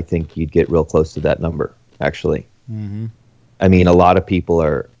decade, I think you'd get real close to that number, actually. Mm-hmm. I mean, a lot of people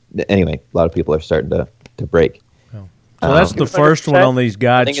are starting to break. Oh. So that's the first one on these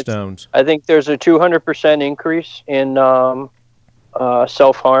guidestones. I think there's a 200% increase in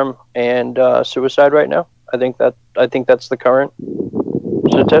self-harm and suicide right now. I think that's the current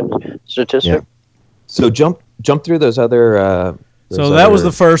statistic. Yeah. So jump through those other. So that was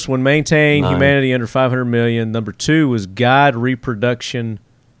the first one. Maintain humanity under 500 million. Number 2 was guide reproduction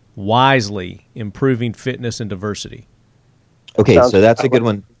wisely, improving fitness and diversity. Okay, so that's a good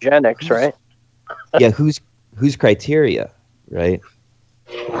one. Eugenics, right? Yeah, whose criteria, right?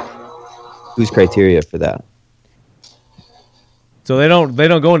 Whose criteria for that? So they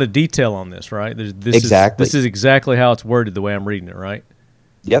don't go into detail on this, right? Exactly. This is exactly how it's worded the way I'm reading it, right?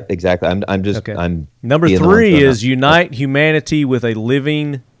 Yep, exactly. I'm just okay. I'm Number 3 is unite humanity with a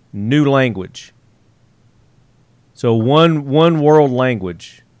living new language. So one world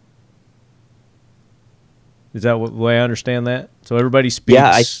language. Is that the way I understand that? So everybody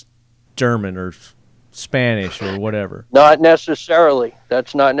speaks German or Spanish or whatever. Not necessarily.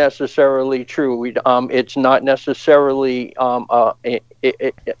 That's not necessarily true. It's not necessarily.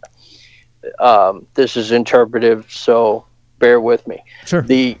 This is interpretive, so bear with me. Sure.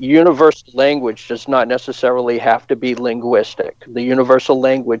 The universal language does not necessarily have to be linguistic. The universal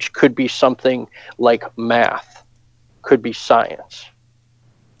language could be something like math, could be science.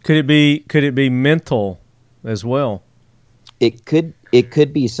 Could it be mental as well? It could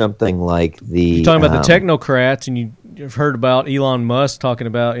be something like the. You're talking about the technocrats, and you've heard about Elon Musk talking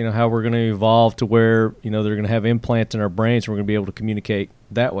about how we're going to evolve to where they're going to have implants in our brains, and we're going to be able to communicate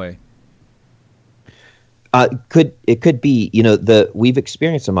that way. It could be we've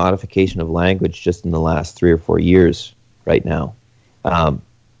experienced a modification of language just in the last 3 or 4 years right now,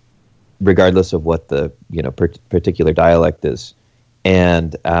 regardless of what the particular dialect is,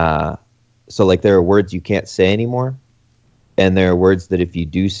 and so like there are words you can't say anymore, and there are words that if you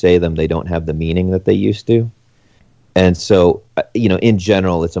do say them, they don't have the meaning that they used to, and so in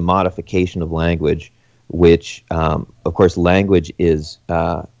general, it's a modification of language, which of course language is.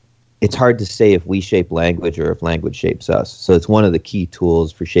 It's hard to say if we shape language or if language shapes us. So it's one of the key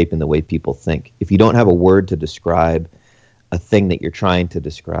tools for shaping the way people think. If you don't have a word to describe a thing that you're trying to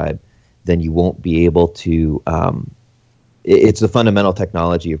describe, then you won't be able to. It's the fundamental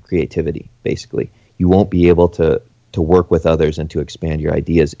technology of creativity, basically. You won't be able to work with others and to expand your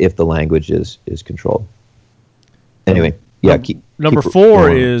ideas if the language is controlled. Anyway, Number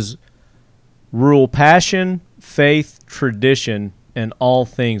 4 is rule passion, faith, tradition, and all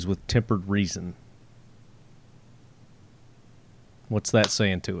things with tempered reason. What's that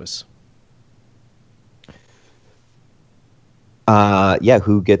saying to us?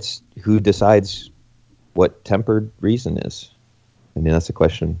 Who decides what tempered reason is? I mean, that's a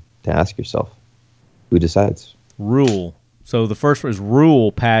question to ask yourself. Who decides? Rule. So the first one is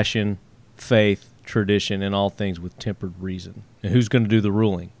rule, passion, faith, tradition, and all things with tempered reason. And who's going to do the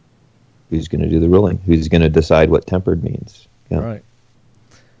ruling? Who's going to do the ruling? Who's going to decide what tempered means? Yeah. Right.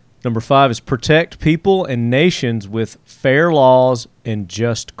 Number 5 is protect people and nations with fair laws and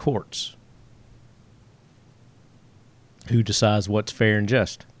just courts. Who decides what's fair and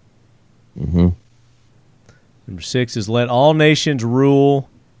just? Mm-hmm. Number 6 is let all nations rule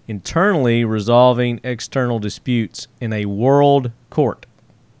internally, resolving external disputes in a world court.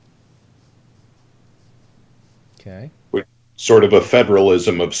 Okay. Sort of a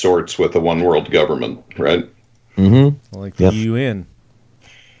federalism of sorts with a one world government, right? Mm-hmm. Like the UN.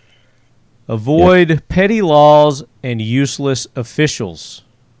 Avoid petty laws and useless officials.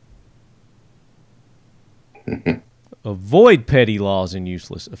 Avoid petty laws and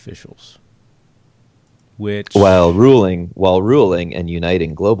useless officials. Which while ruling and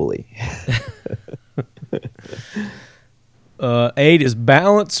uniting globally. 8 is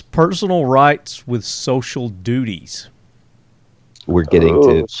balance personal rights with social duties. We're getting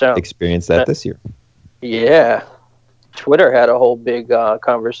to experience that this year. Yeah. Twitter had a whole big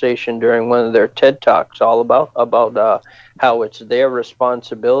conversation during one of their TED Talks all about how it's their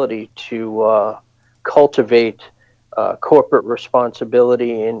responsibility to cultivate corporate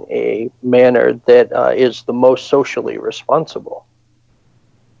responsibility in a manner that is the most socially responsible.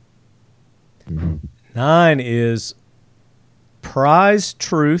 9 is prize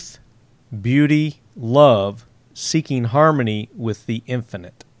truth, beauty, love, seeking harmony with the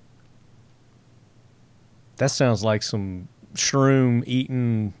infinite. That sounds like some shroom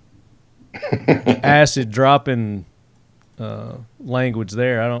eating, acid dropping language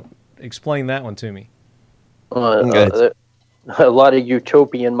there. I don't explain that one to me. A lot of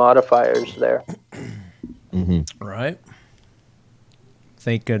utopian modifiers there. Mm-hmm. Right. I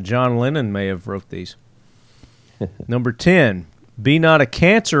think John Lennon may have wrote these. Number 10, be not a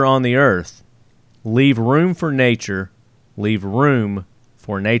cancer on the earth. Leave room for nature. Leave room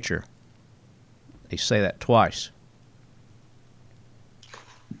for nature. They say that twice.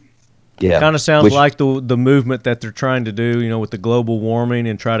 Yeah. Kind of sounds like the movement that they're trying to do, with the global warming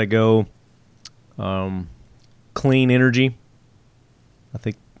and try to go clean energy. I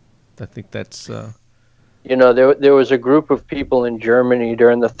think that's... There was a group of people in Germany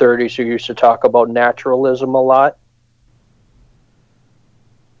during the 30s who used to talk about naturalism a lot.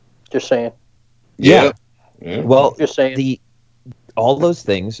 Just saying. Yeah. Well, just saying. All those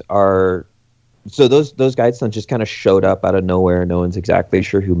things are... So those guidestones just kind of showed up out of nowhere. No one's exactly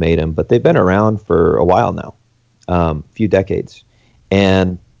sure who made them, but they've been around for a while now, a few decades,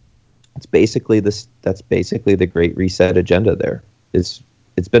 and it's basically that's basically the Great Reset agenda. There, it's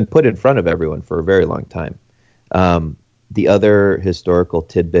been put in front of everyone for a very long time. The other historical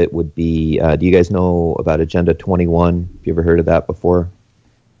tidbit would be: do you guys know about Agenda 21? Have you ever heard of that before?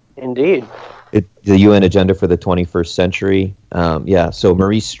 Indeed. The UN agenda for the 21st century. So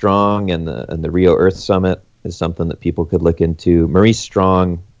Maurice Strong and the Rio Earth Summit is something that people could look into. Maurice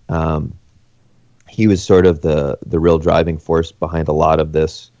Strong, he was sort of the real driving force behind a lot of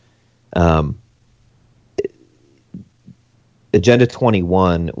this. Agenda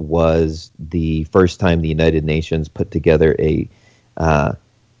 21 was the first time the United Nations put together a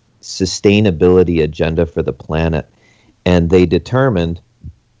sustainability agenda for the planet, and they determined,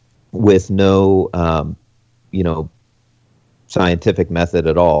 with no, scientific method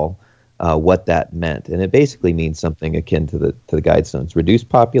at all, what that meant, and it basically means something akin to the guidestones: reduce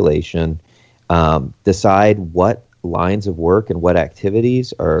population, decide what lines of work and what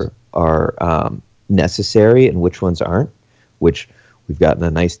activities are necessary and which ones aren't, which we've gotten a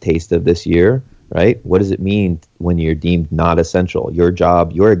nice taste of this year, right? What does it mean when you're deemed not essential? Your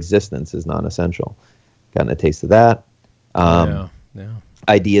job, your existence is non-essential. Gotten a taste of that. Yeah.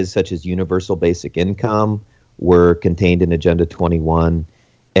 Ideas such as universal basic income were contained in Agenda 21,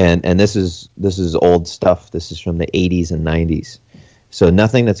 and this is old stuff. This is from the 80s and 90s. So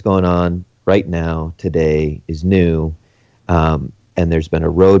nothing that's going on right now today is new, and there's been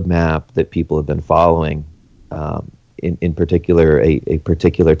a roadmap that people have been following. In particular, a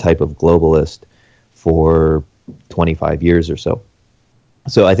particular type of globalist for 25 years or so.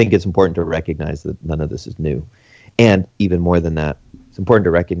 So I think it's important to recognize that none of this is new, and even more than that, it's important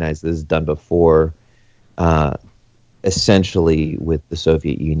to recognize this is done before, essentially with the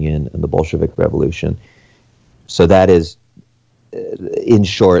Soviet Union and the Bolshevik Revolution. So that is, in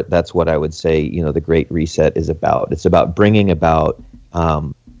short, that's what I would say, the Great Reset is about. It's about bringing about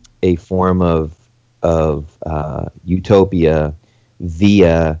a form of utopia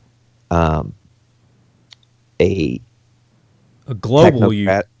via a global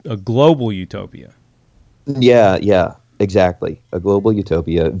utopia. Yeah. Exactly, a global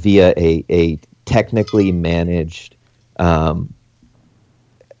utopia via a technically managed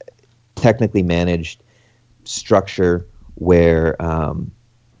structure where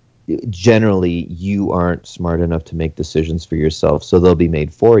generally you aren't smart enough to make decisions for yourself, so they'll be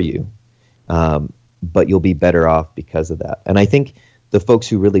made for you, but you'll be better off because of that. And I think the folks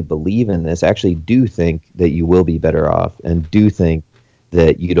who really believe in this actually do think that you will be better off, and do think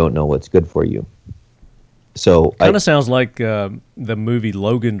that you don't know what's good for you. So kind of sounds like the movie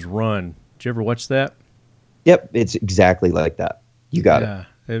Logan's Run. Did you ever watch that? Yep, it's exactly like that. You got it. Yeah,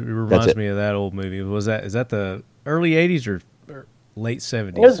 it reminds me of that old movie. Is that the early 80s or late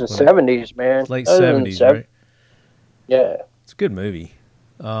 70s? It was the 70s, man. Late 70s, right? Yeah. It's a good movie.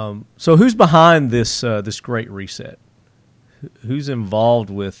 So who's behind this Great Reset? Who's involved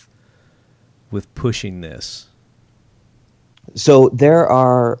with pushing this? So there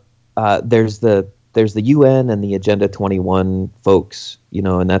are there's the UN and the Agenda 21 folks,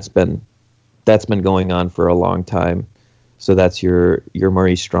 and that's been going on for a long time. So that's your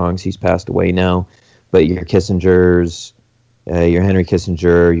Maurice Strongs. He's passed away now, but your Kissingers, your Henry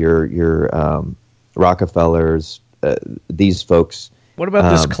Kissinger, your Rockefellers, these folks. What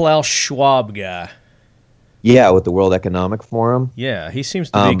about this Klaus Schwab guy? Yeah, with the World Economic Forum. Yeah, he seems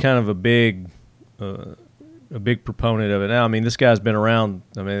to be kind of a big proponent of it now. I mean, this guy's been around.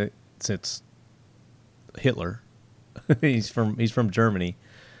 I mean, since Hitler. he's from Germany,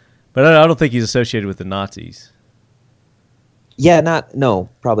 but I don't think he's associated with the Nazis. Yeah,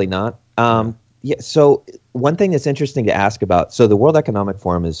 probably not. Yeah. So one thing that's interesting to ask about. So the World Economic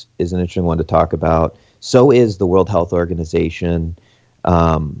Forum is an interesting one to talk about. So is the World Health Organization.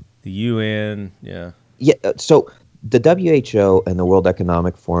 The UN. Yeah. Yeah. So the WHO and the World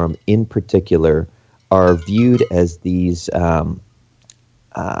Economic Forum, in particular, are viewed as these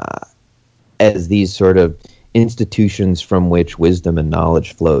sort of institutions from which wisdom and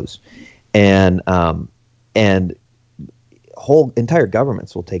knowledge flows, and whole entire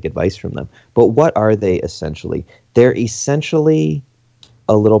governments will take advice from them. But what are they essentially? They're essentially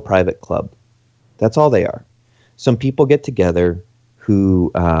a little private club. That's all they are. Some people get together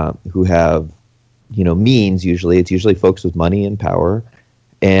who have means. It's usually folks with money and power,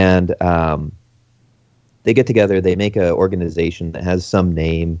 and they get together. They make an organization that has some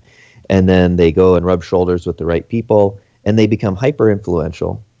name. And then they go and rub shoulders with the right people, and they become hyper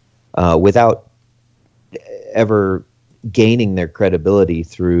influential without ever gaining their credibility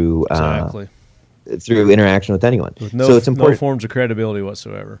through interaction with anyone. With so it's important. No forms of credibility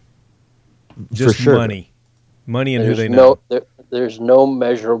whatsoever. Just For sure. money, and who they know. There's no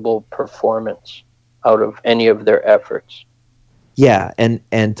measurable performance out of any of their efforts. Yeah,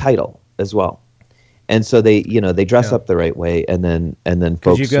 and title as well. And so they dress up the right way, and then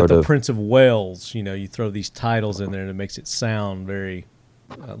folks you've got sort the of Prince of Wales. You throw these titles in there, and it makes it sound very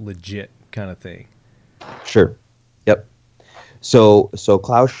legit kind of thing. Sure. Yep. So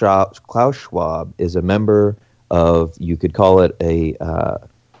Klaus Schwab is a member of, you could call it a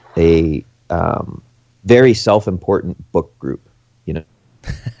very self-important book group.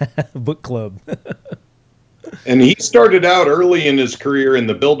 Book club. And he started out early in his career in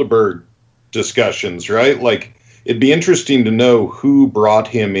the Bilderberg discussions, right? Like, it'd be interesting to know who brought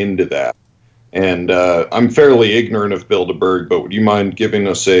him into that. And I'm fairly ignorant of Bilderberg, but would you mind giving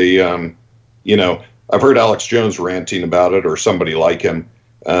us I've heard Alex Jones ranting about it, or somebody like him.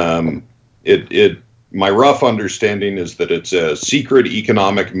 My rough understanding is that it's a secret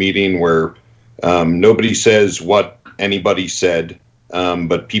economic meeting where nobody says what anybody said,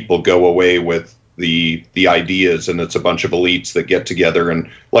 but people go away with the ideas, and it's a bunch of elites that get together and,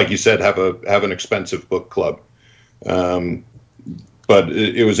 like you said, have an expensive book club. But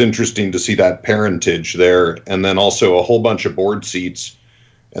it was interesting to see that parentage there, and then also a whole bunch of board seats.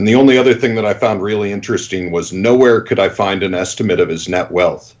 And the only other thing that I found really interesting was nowhere could I find an estimate of his net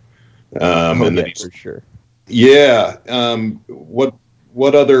wealth. For sure. Yeah.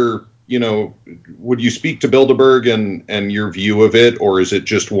 What other, would you speak to Bilderberg and your view of it, or is it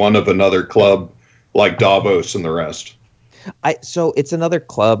just one of another club like Davos and the rest? So it's another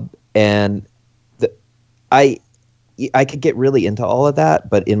club, and I could get really into all of that,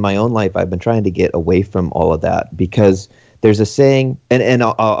 but in my own life, I've been trying to get away from all of that, because there's a saying, and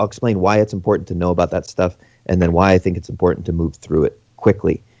I'll explain why it's important to know about that stuff, and then why I think it's important to move through it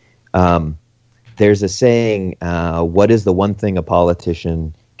quickly. There's a saying, what is the one thing a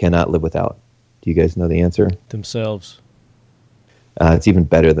politician cannot live without? Do you guys know the answer? Themselves. It's even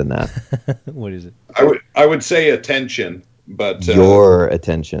better than that. What is it? I would say attention, but your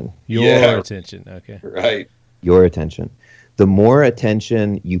attention. Your attention. Okay. Right. Your attention. The more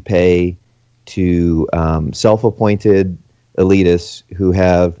attention you pay to self-appointed elitists who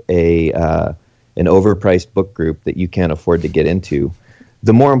have an overpriced book group that you can't afford to get into,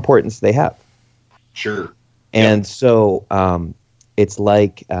 the more importance they have. Sure. And so it's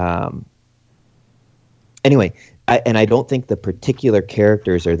like, anyway, I don't think the particular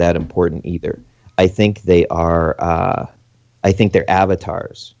characters are that important either. I think they are, I think they're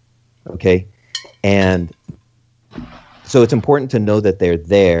avatars. Okay. And so it's important to know that they're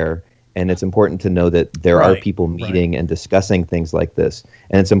there, and it's important to know that there are people meeting and discussing things like this.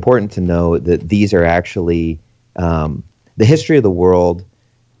 And it's important to know that these are actually the history of the world.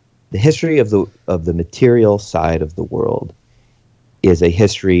 The history of the material side of the world is a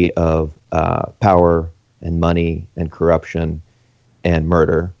history of power and money and corruption and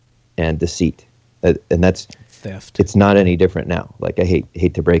murder and deceit, and that's theft. It's not any different now. Like, I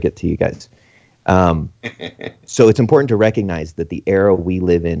hate to break it to you guys. So it's important to recognize that the era we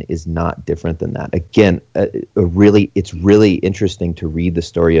live in is not different than that. Again, it's really interesting to read the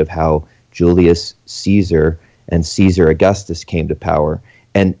story of how Julius Caesar and Caesar Augustus came to power,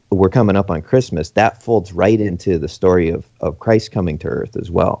 And we're coming up on Christmas. That folds right into the story of Christ coming to earth as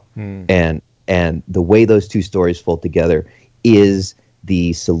well. And the way those two stories fold together is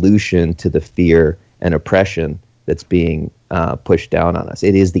the solution to the fear and oppression that's being pushed down on us.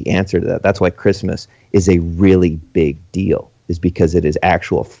 It is the answer to that. That's why Christmas is a really big deal, is because it is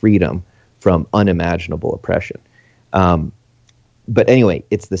actual freedom from unimaginable oppression. But anyway,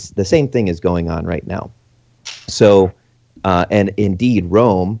 it's the same thing is going on right now. So, and indeed,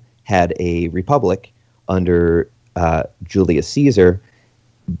 Rome had a republic under Julius Caesar,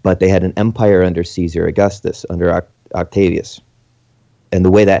 but they had an empire under Caesar Augustus, under Octavius. And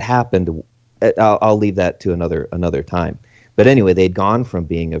the way that happened, I'll leave that to another time. But anyway, they'd gone from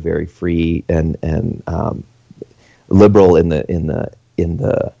being a very free and liberal in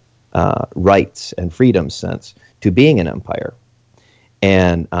the rights and freedoms sense to being an empire,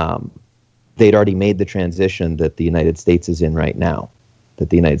 and they'd already made the transition that the United States is in right now, that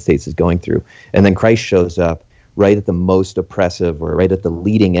the United States is going through. And then Christ shows up right at the most oppressive, or right at the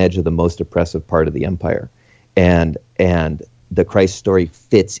leading edge of the most oppressive part of the empire, and the Christ story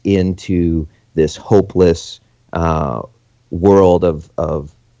fits into this hopeless world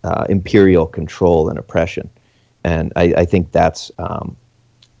of imperial control and oppression. And I think that's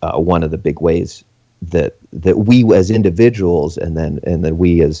one of the big ways that we as individuals and then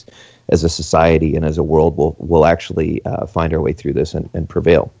we as a society and as a world will actually find our way through this and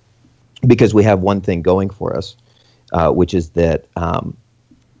prevail. Because we have one thing going for us, which is that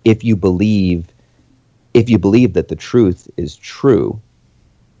if you believe that the truth is true,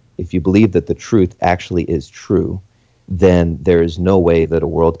 if you believe that the truth actually is true, then there is no way that a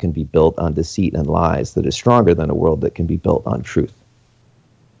world can be built on deceit and lies that is stronger than a world that can be built on truth.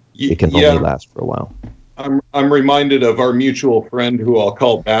 It can only last for a while. I'm reminded of our mutual friend, who I'll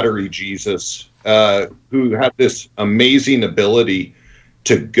call Battery Jesus, who had this amazing ability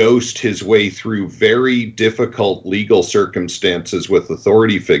to ghost his way through very difficult legal circumstances with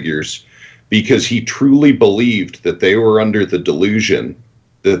authority figures, because he truly believed that they were under the delusion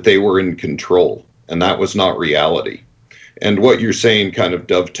that they were in control, and that was not reality. And what you're saying kind of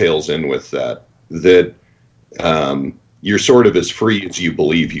dovetails in with that you're sort of as free as you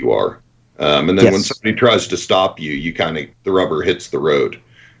believe you are. And then when somebody tries to stop you, the rubber hits the road.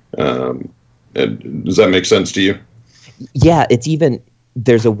 And does that make sense to you? Yeah,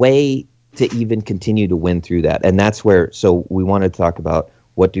 there's a way to even continue to win through that. And that's where, so we want to talk about,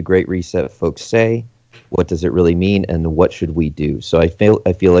 what do Great Reset folks say? What does it really mean? And what should we do? So I feel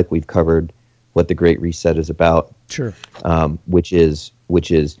like we've covered what the Great Reset is about. Sure. Which is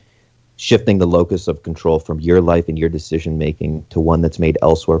shifting the locus of control from your life and your decision making to one that's made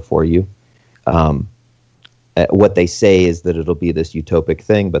elsewhere for you. What they say is that it'll be this utopic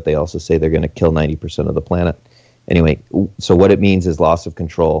thing, but they also say they're going to kill 90% of the planet. Anyway, so what it means is loss of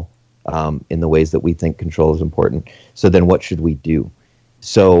control in the ways that we think control is important. So then what should we do?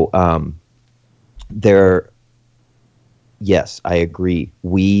 So yes, I agree.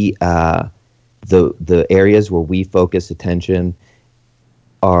 We the areas where we focus attention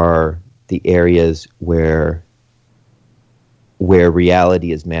are the areas where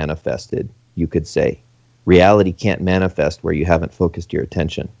reality is manifested, you could say. Reality can't manifest where you haven't focused your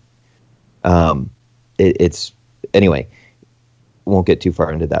attention. Anyway, won't get too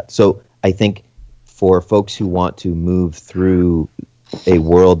far into that. So I think for folks who want to move through a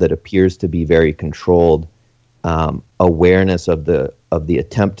world that appears to be very controlled, awareness of the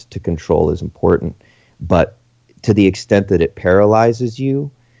attempt to control is important. But to the extent that it paralyzes you,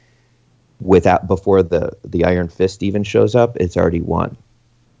 before the iron fist even shows up, it's already won.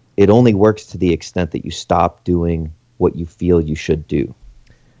 It only works to the extent that you stop doing what you feel you should do.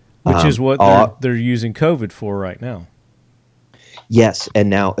 Which is what they're using COVID for right now. Yes, and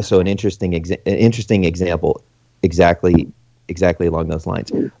now, so an interesting example, exactly along those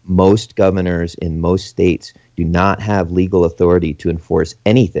lines. Most governors in most states do not have legal authority to enforce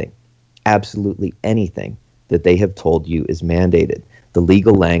anything, absolutely anything, that they have told you is mandated. The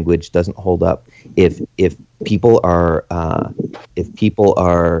legal language doesn't hold up. If people are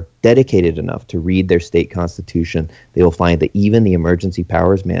dedicated enough to read their state constitution, they will find that even the emergency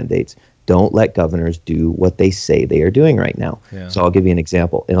powers mandates don't let governors do what they say they are doing right now. Yeah. So I'll give you an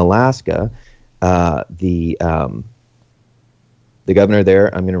example. In Alaska, the governor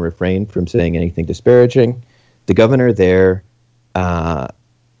there, I'm going to refrain from saying anything disparaging. The governor there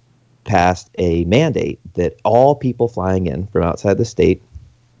passed a mandate that all people flying in from outside the state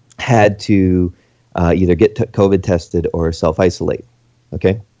had to either get COVID tested or self-isolate.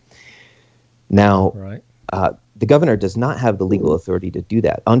 Okay. Now, right. the governor does not have the legal authority to do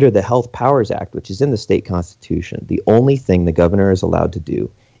that. Under the Health Powers Act, which is in the state constitution, the only thing the governor is allowed to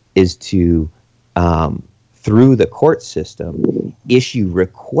do is to, through the court system, issue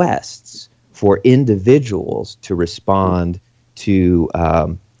requests for individuals to respond to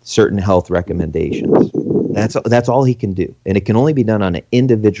certain health recommendations. That's all he can do, and it can only be done on an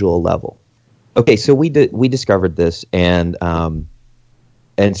individual level. Okay, so we discovered this, and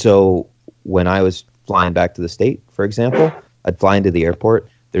so when I was flying back to the state, for example, I'd fly into the airport.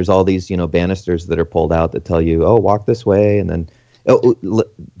 There's all these, banisters that are pulled out that tell you, oh, walk this way. And then,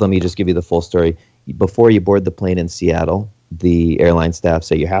 let me just give you the full story. Before you board the plane in Seattle, the airline staff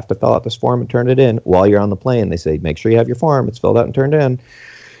say you have to fill out this form and turn it in. While you're on the plane, they say, make sure you have your form. It's filled out and turned in.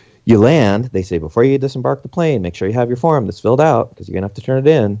 You land, they say, before you disembark the plane, make sure you have your form that's filled out because you're going to have to turn it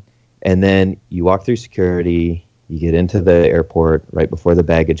in. And then you walk through security, you get into the airport right before the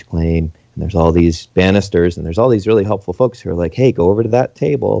baggage claim. And there's all these banisters, and there's all these really helpful folks who are like, hey, go over to that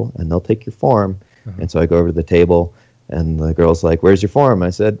table, and they'll take your form. And so I go over to the table, and the girl's like, where's your form? I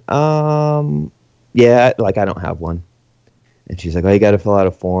said, yeah, I don't have one. And she's like, oh, you got to fill out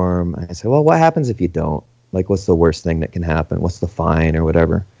a form. I said, well, what happens if you don't? Like, what's the worst thing that can happen? What's the fine or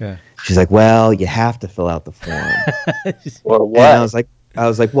whatever? Yeah. She's like, well, you have to fill out the form. Well, what? And I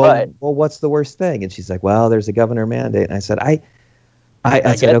was like, well, what's the worst thing? And she's like, well, there's a governor mandate. And I said, I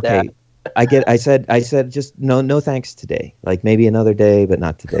said, okay. That. I said, just no thanks today. Like maybe another day, but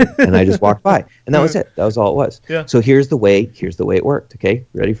not today. And I just walked by, and that was it. That was all it was. Yeah. So here's the way it worked. Okay,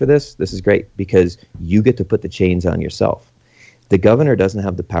 ready for this? This is great because you get to put the chains on yourself. The governor doesn't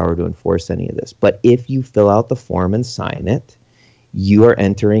have the power to enforce any of this, but if you fill out the form and sign it, you are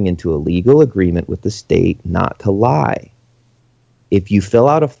entering into a legal agreement with the state not to lie. If you fill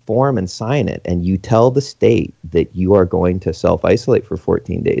out a form and sign it and you tell the state that you are going to self-isolate for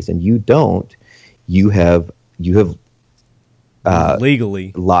 14 days and you don't, you have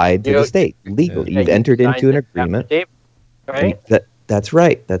legally lied to the state. Legally. You've entered into an agreement. Right? That's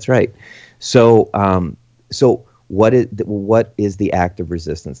right. That's right. So what is the act of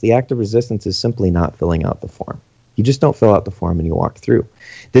resistance? The act of resistance is simply not filling out the form. You just don't fill out the form and you walk through.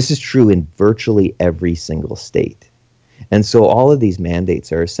 This is true in virtually every single state. And so all of these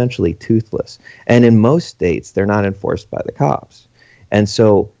mandates are essentially toothless. And in most states, they're not enforced by the cops. And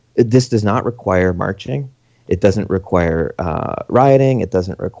so this does not require marching. It doesn't require rioting. It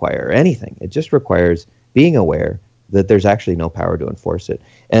doesn't require anything. It just requires being aware that there's actually no power to enforce it.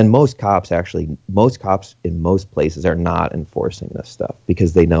 And most cops in most places are not enforcing this stuff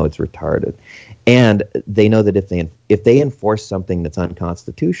because they know it's retarded. And they know that if they enforce something that's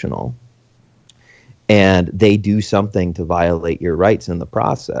unconstitutional, and they do something to violate your rights in the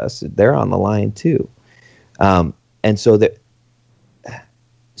process, they're on the line too. And so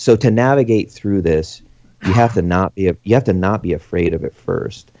to navigate through this, you have to not be afraid of it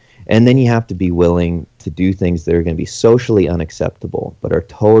first, and then you have to be willing to do things that are going to be socially unacceptable, but are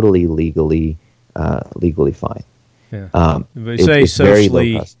totally legally fine. Yeah. They say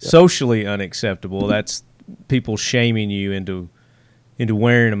socially unacceptable. That's people shaming you into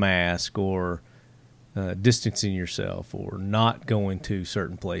wearing a mask or distancing yourself or not going to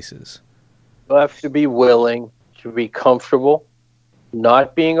certain places. You have to be willing to be comfortable,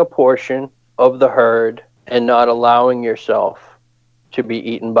 not being a portion of the herd, and not allowing yourself to be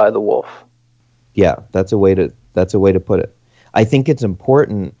eaten by the wolf. Yeah, that's a way to put it. I think it's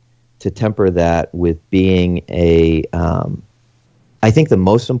important to temper that with being I think the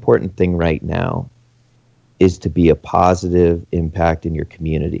most important thing right now is to be a positive impact in your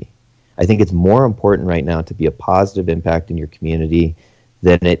community. I think it's more important right now to be a positive impact in your community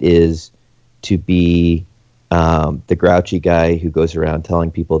than it is to be the grouchy guy who goes around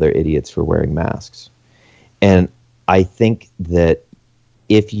telling people they're idiots for wearing masks. And I think that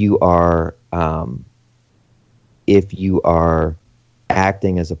if you are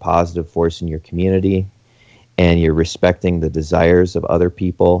acting as a positive force in your community and you're respecting the desires of other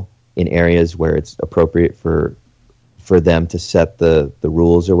people in areas where it's appropriate for them to set the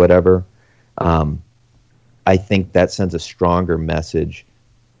rules or whatever, I think that sends a stronger message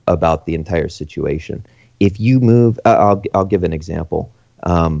about the entire situation. If you move, I'll give an example.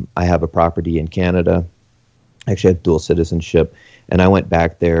 I have a property in Canada. Actually, I have dual citizenship, and I went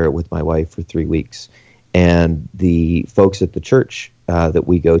back there with my wife for 3 weeks. And the folks at the church that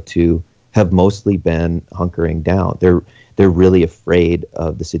we go to have mostly been hunkering down. They're really afraid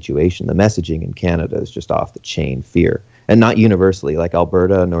of the situation. The messaging in Canada is just off the chain fear, and not universally. Like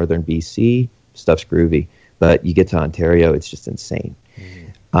Alberta, northern BC, stuff's groovy, but you get to Ontario, it's just insane.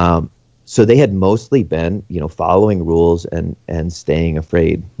 Mm-hmm. So they had mostly been, following rules and staying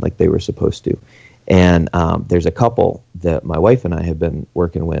afraid like they were supposed to. And there's a couple that my wife and I have been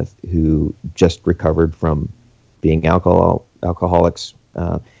working with who just recovered from being alcoholics,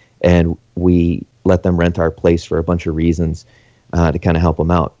 and we let them rent our place for a bunch of reasons to kind of help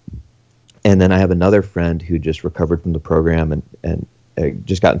them out. And then I have another friend who just recovered from the program and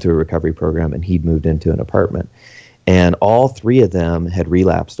just got into a recovery program, and he'd moved into an apartment. And all three of them had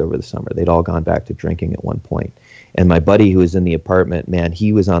relapsed over the summer. They'd all gone back to drinking at one point. And my buddy who was in the apartment, man,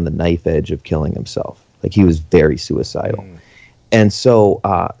 he was on the knife edge of killing himself. Like, he was very suicidal. And so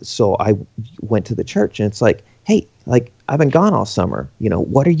I went to the church, and it's like, hey, like, I've been gone all summer. You know,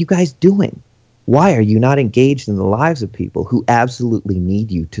 what are you guys doing? Why are you not engaged in the lives of people who absolutely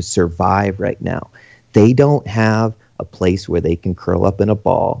need you to survive right now? They don't have a place where they can curl up in a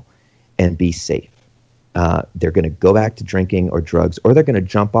ball and be safe. They're going to go back to drinking or drugs, or they're going to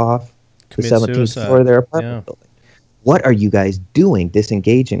jump off the 17th floor of their apartment building. What are you guys doing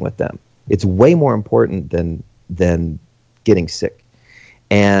disengaging with them? It's way more important than getting sick.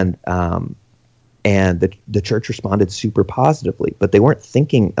 And the church responded super positively, but they weren't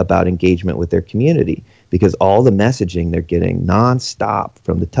thinking about engagement with their community because all the messaging they're getting nonstop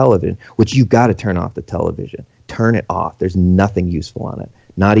from the television, which you got to turn off the television. Turn it off. There's nothing useful on it,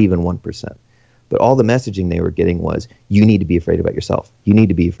 not even 1%. But all the messaging they were getting was, you need to be afraid about yourself. You need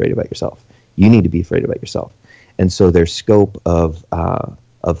to be afraid about yourself. You need to be afraid about yourself. And so their scope of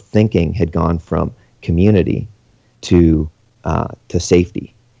thinking had gone from community to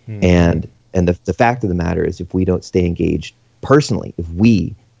safety. And the fact of the matter is, if we don't stay engaged personally, if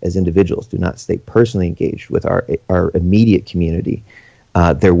we as individuals do not stay personally engaged with our immediate community,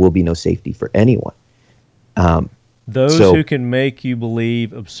 there will be no safety for anyone. Those who can make you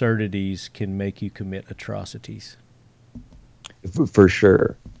believe absurdities can make you commit atrocities. For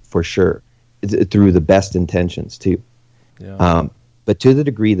sure. Through the best intentions, too. Yeah. But to the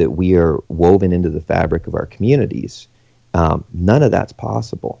degree that we are woven into the fabric of our communities, none of that's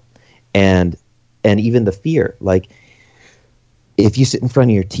possible. And even the fear, like, if you sit in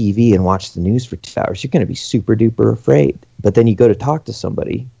front of your TV and watch the news for 2 hours, you're going to be super duper afraid. But then you go to talk to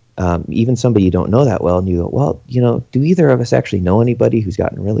somebody, even somebody you don't know that well, and you go, well, you know, do either of us actually know anybody who's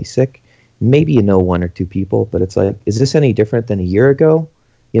gotten really sick? Maybe you know one or two people, but it's like, is this any different than a year ago?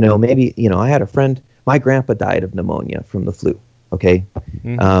 You know, maybe, you know, I had a friend, my grandpa died of pneumonia from the flu. Okay.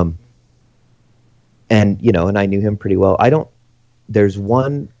 And, you know, and I knew him pretty well. There's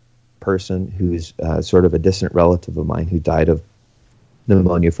one person who's sort of a distant relative of mine who died of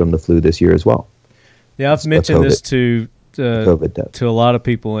pneumonia from the flu this year as well. Yeah, I've mentioned this to a lot of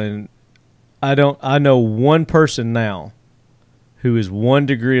people, and I know one person now who is 1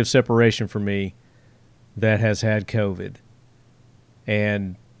 degree of separation from me that has had COVID,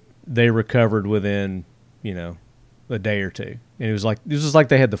 and they recovered within, you know, a day or two, and it was like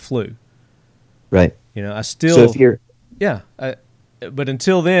they had the flu. Right. You know, I still. So if you're. Yeah. But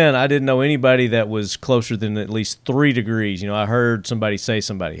until then, I didn't know anybody that was closer than at least 3 degrees. You know, I heard somebody say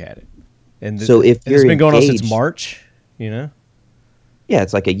somebody had it. And so if you're it's been going on engaged, since March, you know? Yeah,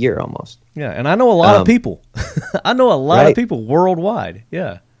 it's like a year almost. Yeah, and I know a lot of people. I know a lot of people worldwide,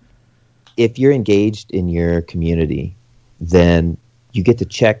 yeah. If you're engaged in your community, then you get to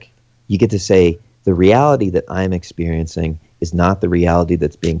check, you get to say, the reality that I'm experiencing is not the reality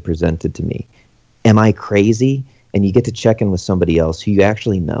that's being presented to me. Am I crazy? And you get to check in with somebody else who you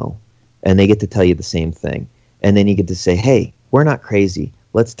actually know, and they get to tell you the same thing. And then you get to say, hey, we're not crazy.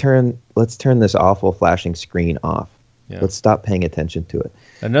 Let's turn this awful flashing screen off. Yeah. Let's stop paying attention to it.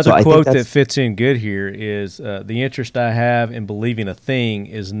 Another quote that fits in good here is, the interest I have in believing a thing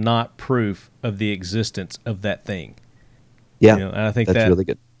is not proof of the existence of that thing. Yeah, you know, and I think that's really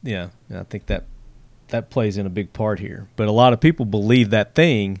good. Yeah, and I think that plays in a big part here. But a lot of people believe that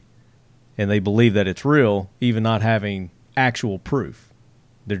thing, and they believe that it's real, even not having actual proof.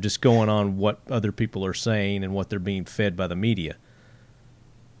 They're just going on what other people are saying and what they're being fed by the media.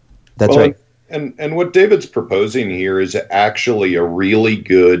 That's right. And what David's proposing here is actually a really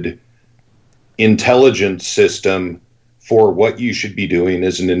good intelligence system for what you should be doing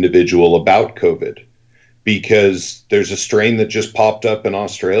as an individual about COVID. Because there's a strain that just popped up in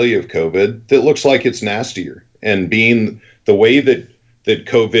Australia of COVID that looks like it's nastier. And being the way that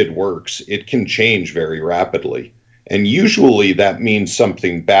COVID works, it can change very rapidly. And usually that means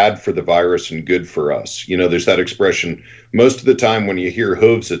something bad for the virus and good for us. You know, there's that expression, most of the time when you hear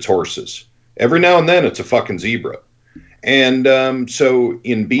hooves, it's horses. Every now and then it's a fucking zebra. And so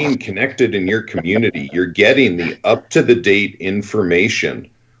in being connected in your community, you're getting the up-to-the-date information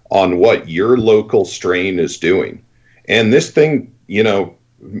on what your local strain is doing. And this thing, you know,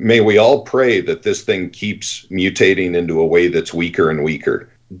 may we all pray that this thing keeps mutating into a way that's weaker and weaker.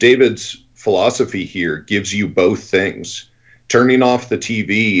 David's philosophy here gives you both things. Turning off the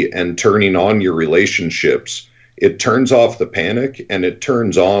TV and turning on your relationships, it turns off the panic and it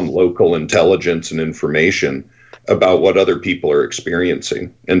turns on local intelligence and information about what other people are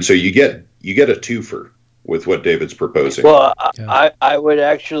experiencing. And so you get a twofer with what David's proposing. Well, I would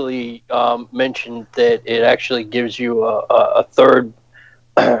actually mention that it actually gives you a third,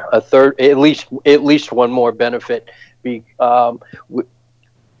 at least one more benefit. We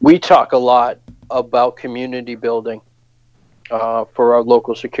talk a lot about community building for our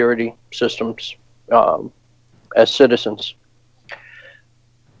local security systems as citizens.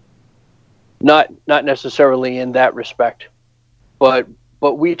 Not necessarily in that respect, but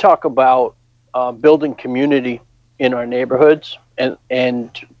we talk about building community in our neighborhoods, and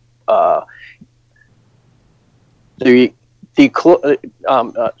I'm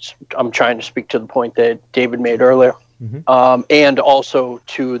trying to speak to the point that David made earlier, and also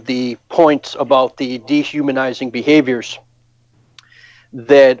to the points about the dehumanizing behaviors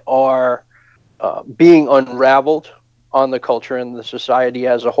that are being unraveled on the culture and the society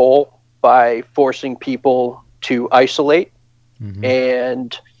as a whole by forcing people to isolate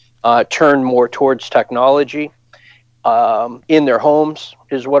and turn more towards technology in their homes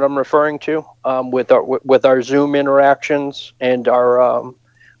is what I'm referring to, with our Zoom interactions and our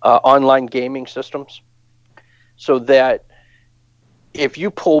online gaming systems. So that if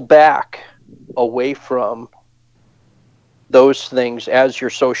you pull back away from those things as your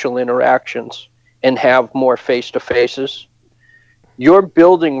social interactions and have more face-to-faces, you're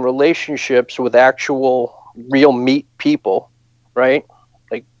building relationships with actual real meat people, right?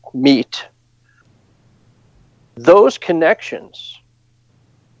 Like meat. Those connections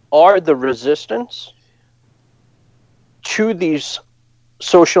are the resistance to these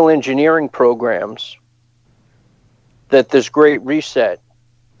social engineering programs that this Great Reset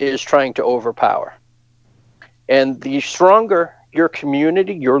is trying to overpower. And the stronger your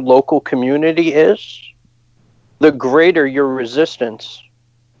community, your local community is, the greater your resistance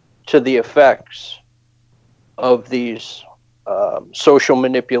to the effects of these social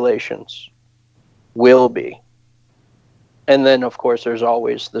manipulations will be. And then, of course, there's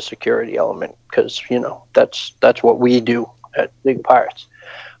always the security element, because, that's what we do at Big Pirates,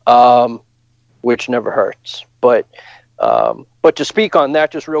 which never hurts. But to speak on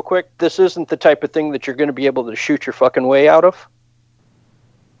that just real quick, this isn't the type of thing that you're going to be able to shoot your fucking way out of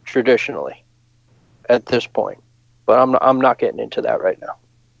traditionally at this point. But I'm not getting into that right now.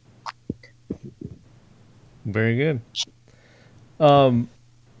 Very good.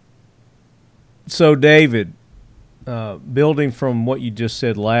 So, David, building from what you just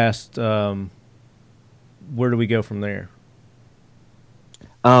said last, where do we go from there?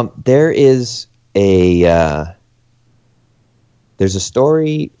 There's a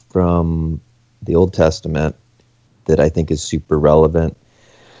story from the Old Testament that I think is super relevant.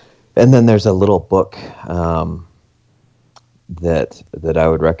 And then there's a little book that I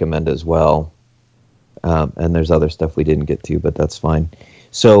would recommend as well. And there's other stuff we didn't get to, but that's fine.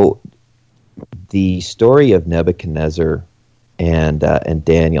 So the story of Nebuchadnezzar and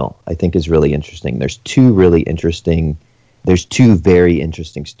Daniel, I think, is really interesting. There's two very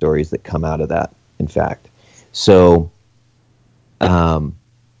interesting stories that come out of that, in fact. So the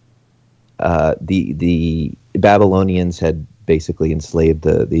Babylonians had basically enslaved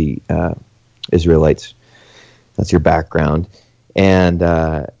the Israelites. That's your background. And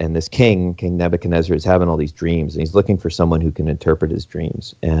this King Nebuchadnezzar, is having all these dreams, and he's looking for someone who can interpret his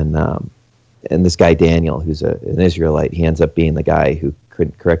dreams. And this guy Daniel, who's an Israelite, he ends up being the guy who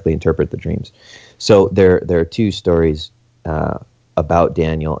could correctly interpret the dreams. So there are two stories about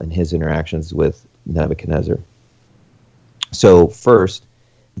Daniel and his interactions with Nebuchadnezzar. So first,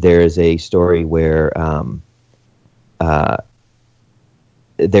 there is a story where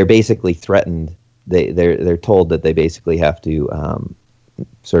they're basically threatened. They're told that they basically have to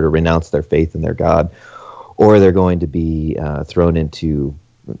sort of renounce their faith in their God, or they're going to be thrown into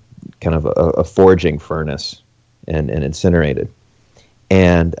kind of a forging furnace and incinerated.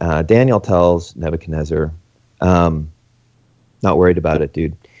 And Daniel tells Nebuchadnezzar, not worried about it,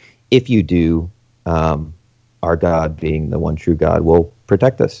 dude. If you do, our God, being the one true God, will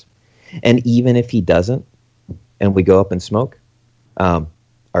protect us. And even if he doesn't, and we go up in smoke, our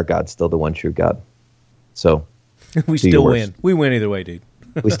God's still the one true God. So we still win. We win either way, dude.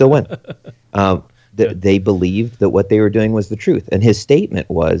 We still win. They believed that what they were doing was the truth. And his statement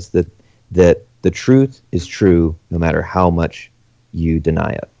was that the truth is true no matter how much you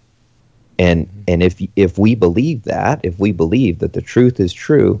deny it. And if we believe that, if we believe that the truth is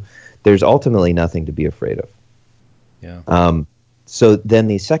true, there's ultimately nothing to be afraid of. Yeah. So then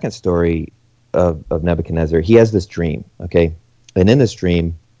the second story of Nebuchadnezzar, he has this dream, okay? And in this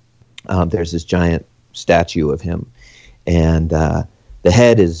dream, there's this giant statue of him. And the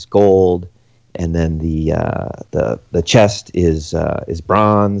head is gold, and then the chest is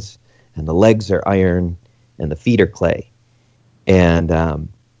bronze, and the legs are iron, and the feet are clay. And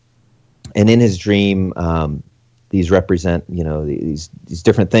in his dream, these represent, these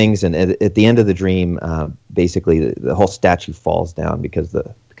different things. And at the end of the dream, basically the whole statue falls down because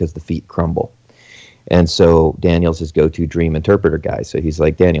the feet crumble. And so Daniel's his go-to dream interpreter guy. So he's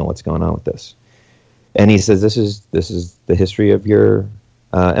like, Daniel, what's going on with this? And he says, this is the history of your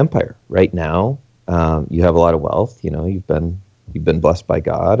empire. Right now, you have a lot of wealth. You've been blessed by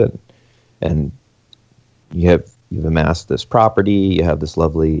God, and you've amassed this property. You have this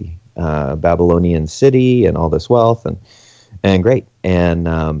lovely Babylonian city and all this wealth, and great. And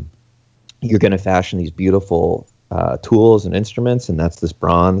you're going to fashion these beautiful tools and instruments, and that's this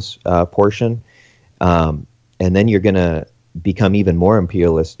bronze portion. And then you're going to become even more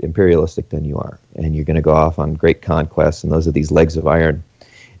imperialistic than you are, and you're going to go off on great conquests, and those are these legs of iron.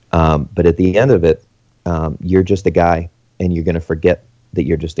 But at the end of it, you're just a guy, and you're going to forget that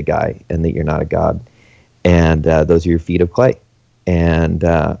you're just a guy and that you're not a god. And those are your feet of clay, and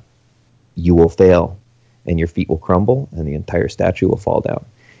you will fail, and your feet will crumble, and the entire statue will fall down,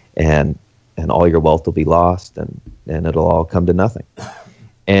 and all your wealth will be lost, and it'll all come to nothing.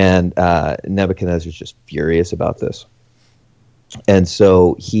 And Nebuchadnezzar's just furious about this. And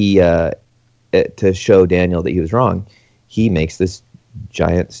so he, to show Daniel that he was wrong, he makes this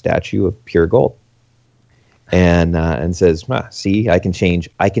giant statue of pure gold, and says, "See, I can change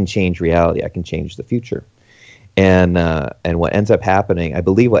reality. I can change the future." And what ends up happening, I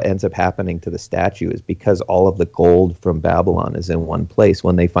believe, what ends up happening to the statue is because all of the gold from Babylon is in one place.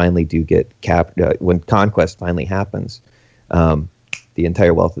 When they finally do get when conquest finally happens, the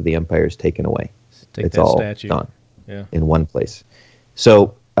entire wealth of the empire is taken away. It's all statue. Gone. Yeah. In one place.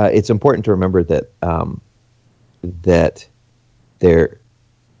 So it's important to remember that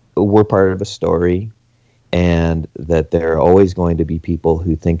we're part of a story, and that there are always going to be people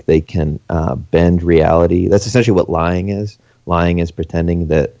who think they can bend reality. That's essentially what lying is. Lying is pretending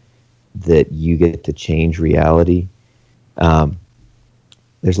that you get to change reality.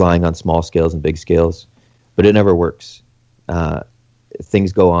 There's lying on small scales and big scales, but it never works.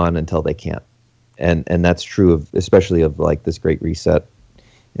 Things go on until they can't. And that's true especially of like this Great Reset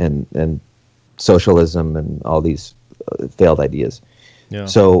and socialism and all these failed ideas. Yeah.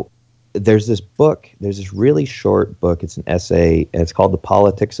 So there's this really short book. It's an essay, and it's called The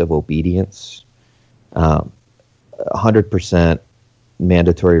Politics of Obedience. 100%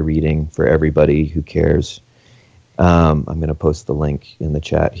 mandatory reading for everybody who cares. I'm going to post the link in the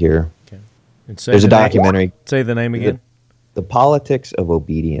chat here. Okay. There's a documentary. Say the name again. The Politics of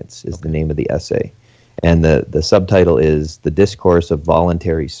Obedience is the name of the essay. And the subtitle is The Discourse of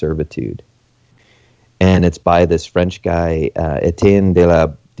Voluntary Servitude. And it's by this French guy, Etienne de la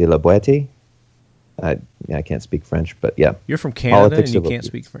Boétie. I can't speak French, but yeah. You're from Canada and you can't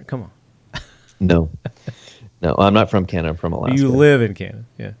speak French? Come on. No, I'm not from Canada. I'm from Alaska. You live in Canada,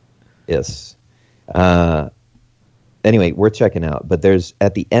 yeah. Yes. Anyway, worth checking out. But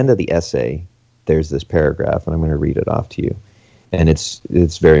at the end of the essay, there's this paragraph, and I'm going to read it off to you. And it's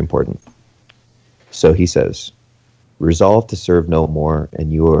very important. So he says, "Resolve to serve no more,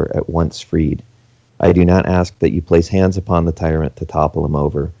 and you are at once freed. I do not ask that you place hands upon the tyrant to topple him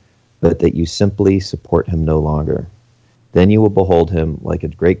over, but that you simply support him no longer. Then you will behold him like a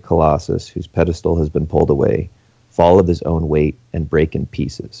great colossus whose pedestal has been pulled away, fall of his own weight, and break in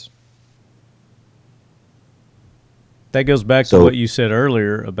pieces." That goes back to what you said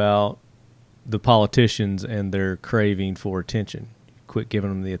earlier about the politicians and their craving for attention. Quit giving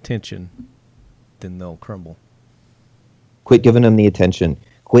them the attention, then they'll crumble. Quit giving them the attention.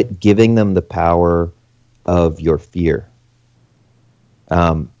 Quit giving them the power of your fear.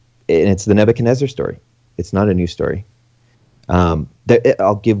 And it's the Nebuchadnezzar story. It's not a new story.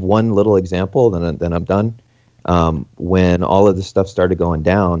 I'll give one little example, then I'm done. When all of this stuff started going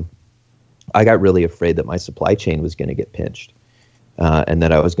down, I got really afraid that my supply chain was going to get pinched, and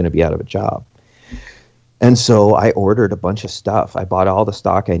that I was going to be out of a job. And so I ordered a bunch of stuff. I bought all the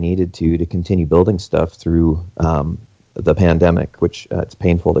stock I needed to continue building stuff through the pandemic, which it's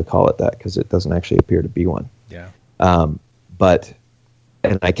painful to call it that because it doesn't actually appear to be one. Yeah. But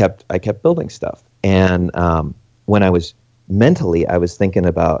I kept building stuff. And when I was thinking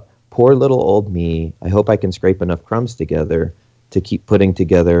about poor little old me. I hope I can scrape enough crumbs together to keep putting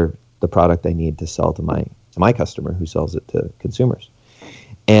together the product I need to sell to my customer who sells it to consumers.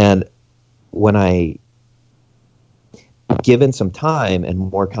 And when I given some time and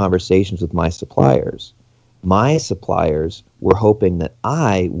more conversations with my suppliers were hoping that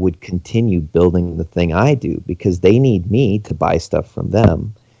I would continue building the thing I do, because they need me to buy stuff from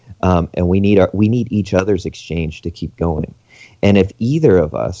them, and we need each other's exchange to keep going. And if either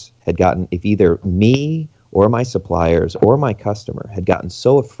me or my suppliers or my customer had gotten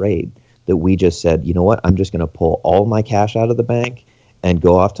so afraid that we just said, you know what, I'm just going to pull all my cash out of the bank and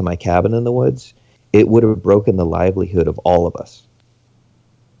go off to my cabin in the woods, it would have broken the livelihood of all of us.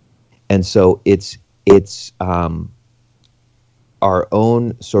 And so it's our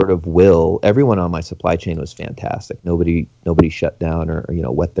own sort of will. Everyone on my supply chain was fantastic. Nobody shut down or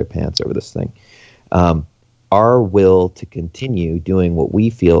wet their pants over this thing. Our will to continue doing what we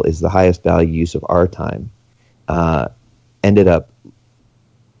feel is the highest value use of our time ended up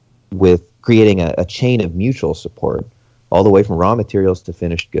with creating a chain of mutual support all the way from raw materials to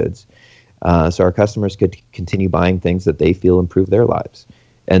finished goods, so our customers could continue buying things that they feel improve their lives.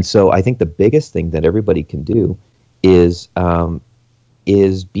 And so I think the biggest thing that everybody can do is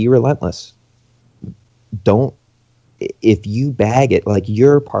be relentless. If you bag it, like,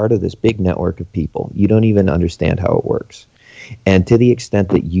 you're part of this big network of people, you don't even understand how it works. And to the extent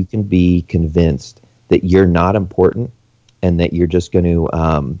that you can be convinced that you're not important and that you're just going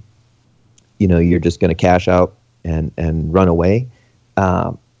to, you're just going to cash out and run away,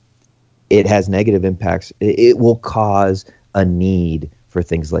 it has negative impacts. It will cause a need for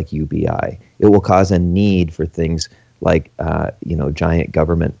things like UBI. It will cause a need for things like, giant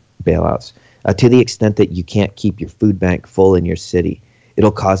government bailouts. To the extent that you can't keep your food bank full in your city,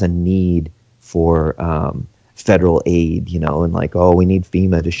 it'll cause a need for federal aid, and like, oh, we need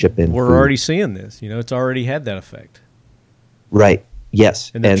FEMA to ship in We're food. already seeing this. It's already had that effect. Right.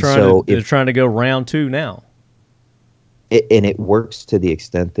 Yes. And they're trying to go round 2 now. And it works to the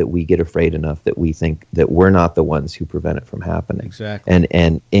extent that we get afraid enough that we think that we're not the ones who prevent it from happening. Exactly.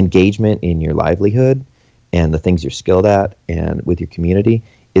 And engagement in your livelihood and the things you're skilled at and with your community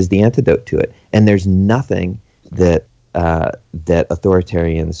is the antidote to it. And there's nothing that that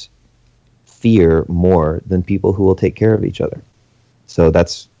authoritarians fear more than people who will take care of each other. So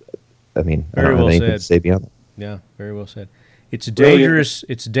that's, I don't have anything to say beyond that. Yeah, very well said. It's dangerous.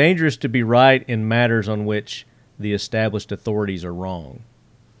 It's dangerous to be right in matters on which the established authorities are wrong,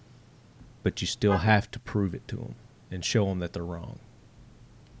 but you still have to prove it to them and show them that they're wrong.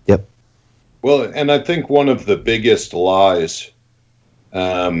 Yep. Well, and I think one of the biggest lies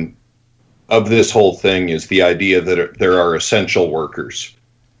of this whole thing is the idea that there are essential workers.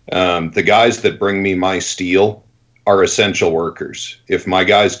 The guys that bring me my steel are essential workers. If my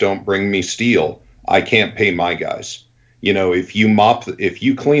guys don't bring me steel, I can't pay my guys. If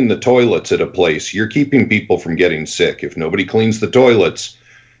you clean the toilets at a place, you're keeping people from getting sick. If nobody cleans the toilets,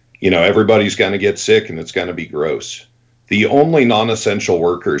 everybody's going to get sick and it's going to be gross. The only non-essential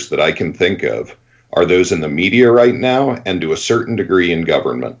workers that I can think of are those in the media right now and to a certain degree in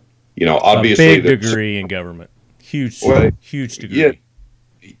government. Obviously a big degree in government. Huge degree.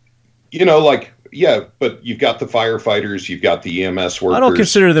 Yeah. But you've got the firefighters, you've got the EMS workers. I don't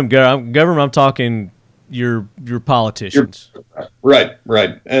consider them government. I'm talking your politicians. Right.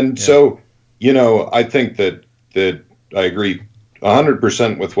 And so, I think that I agree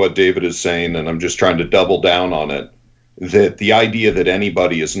 100% with what David is saying, and I'm just trying to double down on it, that the idea that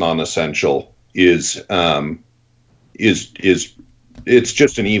anybody is non-essential is it's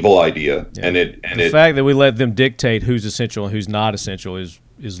just an evil idea. Yeah. And the fact that we let them dictate who's essential and who's not essential is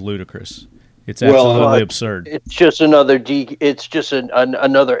ludicrous. It's absolutely absurd. It's just another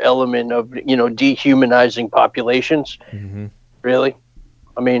another element of dehumanizing populations. Mm-hmm. Really,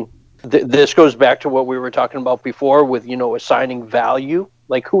 this goes back to what we were talking about before with assigning value.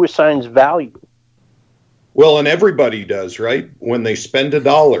 Like, who assigns value? Well, and everybody does, right? When they spend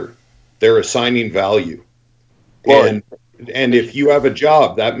 $1, they're assigning value. Well, and if you have a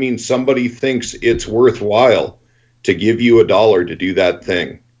job, that means somebody thinks it's worthwhile to give you $1 to do that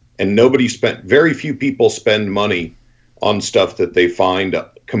thing. And very few people spend money on stuff that they find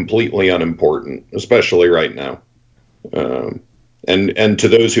completely unimportant, especially right now. And to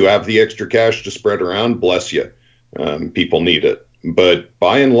those who have the extra cash to spread around, bless you. People need it. But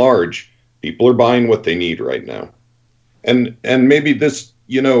by and large, people are buying what they need right now. And maybe this,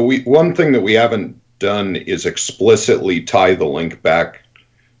 one thing that we haven't done is explicitly tie the link back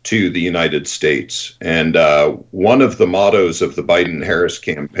to the United States. And one of the mottos of the Biden-Harris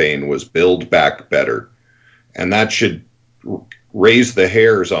campaign was "Build Back Better." And that should raise the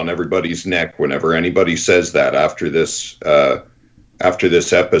hairs on everybody's neck whenever anybody says that after this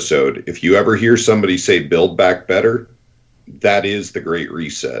episode. If you ever hear somebody say "Build Back Better," that is the Great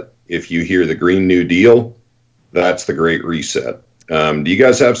Reset. If you hear the Green New Deal, That's the Great Reset. Do you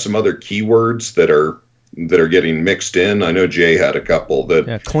guys have some other keywords that are getting mixed in? I know Jay had a couple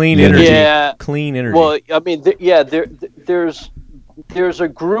that clean energy. Yeah. Clean energy. Well, I mean, there's a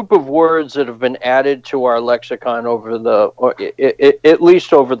group of words that have been added to our lexicon at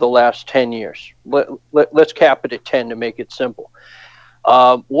least over the last 10 years. Let's cap it at 10 to make it simple.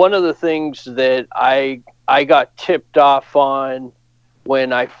 One of the things that I got tipped off on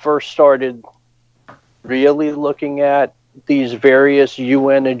when I first started really looking at these various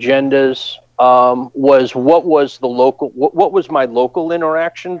UN agendas was what was my local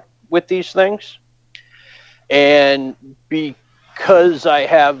interaction with these things. And because I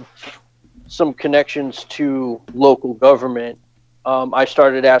have some connections to local government, I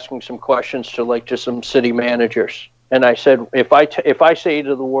started asking some questions to some city managers. And I said, if I say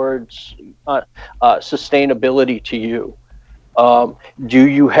to the words sustainability to you, do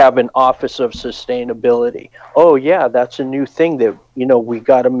you have an office of sustainability? Oh yeah, that's a new thing that we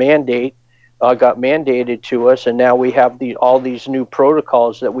got got mandated to us, and now we have all these new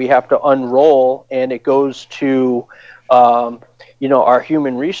protocols that we have to unroll, and it goes to our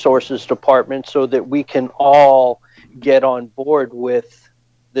human resources department so that we can all get on board with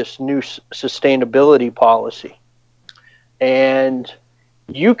this new sustainability policy. And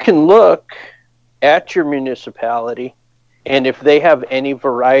you can look at your municipality, and if they have any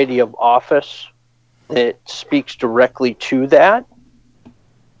variety of office that speaks directly to that,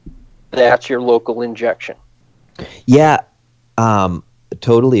 that's your local injection. Yeah,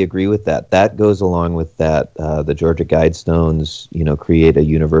 totally agree with that. That goes along with that. The Georgia Guidestones, create a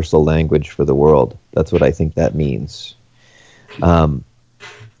universal language for the world. That's what I think that means.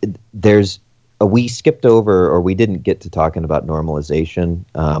 We skipped over, or we didn't get to talking about normalization.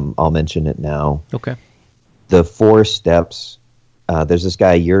 I'll mention it now. Okay. The 4 steps. There's this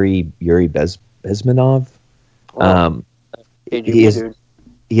guy Yuri Bezmenov. He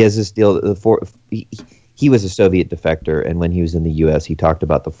has this deal. He was a Soviet defector, and when he was in the U.S., he talked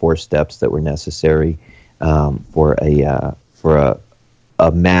about the 4 steps that were necessary for a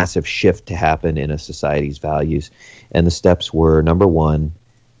massive shift to happen in a society's values. And the steps were: number 1,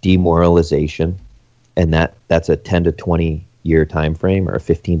 demoralization, and that's a 10 to 20 year time frame, or a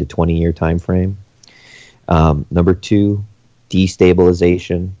 15 to 20 year time frame. Number 2,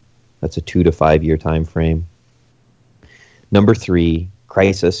 destabilization. That's a 2 to 5 year time frame. Number 3,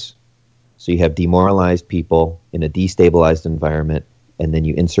 crisis. So you have demoralized people in a destabilized environment, and then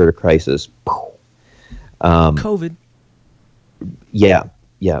you insert a crisis. COVID. Yeah.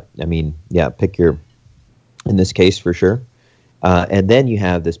 I mean, pick your, in this case for sure. And then you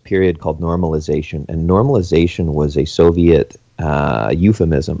have this period called normalization. And normalization was a Soviet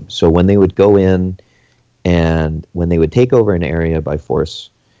euphemism. So when they would go in and when they would take over an area by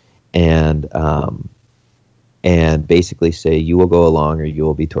force and basically say, you will go along or you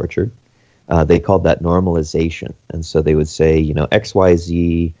will be tortured, they called that normalization. And so they would say,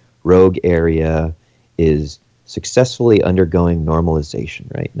 XYZ rogue area is successfully undergoing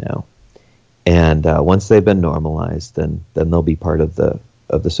normalization right now. And once they've been normalized, then they'll be part of the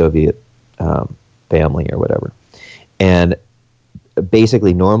Soviet family or whatever. And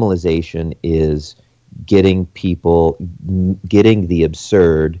basically, normalization is getting the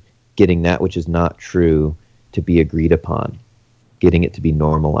absurd, getting that which is not true to be agreed upon, getting it to be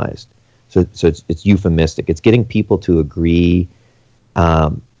normalized. So it's euphemistic. It's getting people to agree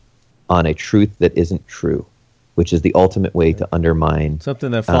on a truth that isn't true, which is the ultimate way to undermine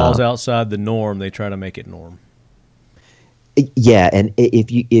something that falls outside the norm. They try to make it norm. Yeah, and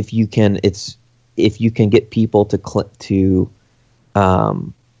if you can get people to go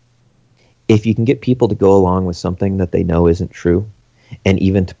along with something that they know isn't true, and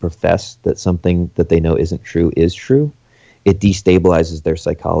even to profess that something that they know isn't true is true, it destabilizes their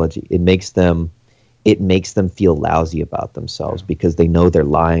psychology. It makes them feel lousy about themselves because they know they're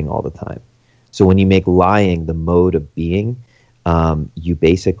lying all the time. So when you make lying the mode of being, you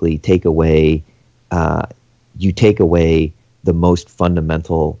basically take away the most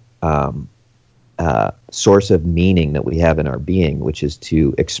fundamental source of meaning that we have in our being, which is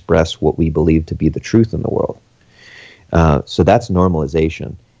to express what we believe to be the truth in the world. So that's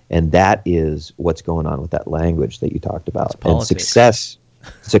normalization, and that is what's going on with that language that you talked about. And success,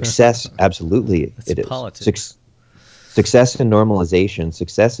 absolutely, it is. Politics. Success and normalization.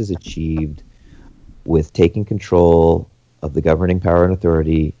 Success is achieved with taking control of the governing power and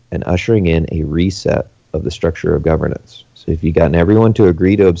authority and ushering in a reset of the structure of governance. So if you've gotten everyone to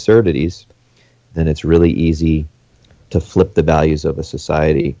agree to absurdities, then it's really easy to flip the values of a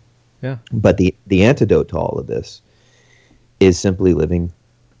society. Yeah. But the antidote to all of this is simply living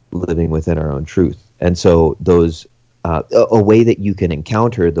within our own truth. And so those a way that you can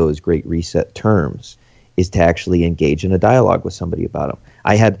encounter those Great Reset terms is to actually engage in a dialogue with somebody about them.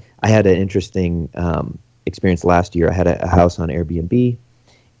 I had an interesting experience last year. I had a house on Airbnb,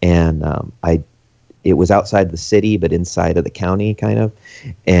 and it was outside the city, but inside of the county, kind of.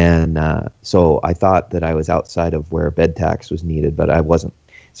 And so I thought that I was outside of where bed tax was needed, but I wasn't.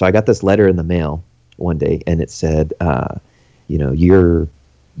 So I got this letter in the mail one day, and it said,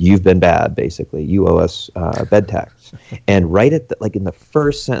 you've been bad, basically. You owe us bed tax. And right at in the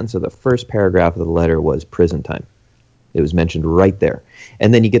first sentence of the first paragraph of the letter was prison time. It was mentioned right there.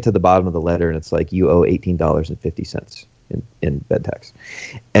 And then you get to the bottom of the letter, and it's like, you owe $18.50 in bed tax.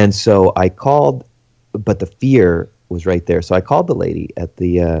 And so I called, but the fear was right there. So I called the lady at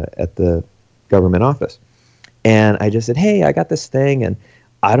the government office, and I just said, hey, I got this thing, and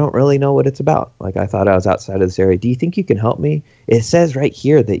I don't really know what it's about. Like, I thought I was outside of this area. Do you think you can help me? It says right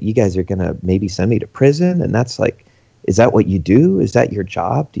here that you guys are going to maybe send me to prison. And that's like, is that what you do? Is that your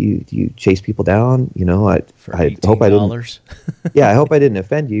job? Do you chase people down? I hope I didn't. Yeah, I hope I didn't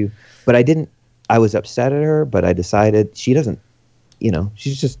offend you. But I didn't. I was upset at her, but I decided she doesn't,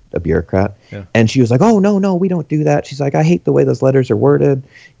 she's just a bureaucrat. Yeah. And she was like, oh, no, we don't do that. She's like, I hate the way those letters are worded.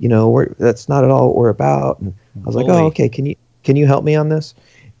 That's not at all what we're about. And I was like, oh, okay, can you help me on this?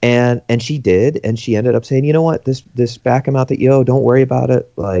 And she did, and she ended up saying, you know what, this back amount that you owe, don't worry about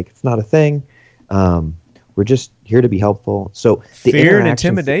it. Like, it's not a thing. We're just here to be helpful. So the fear and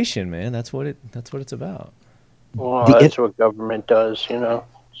intimidation, man, that's what it's about. Well, that's what government does,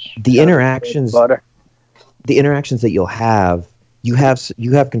 The interactions that you'll have, you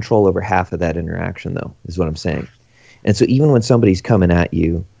have control over half of that interaction, though, is what I'm saying. And so even when somebody's coming at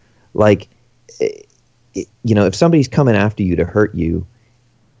you, like, if somebody's coming after you to hurt you,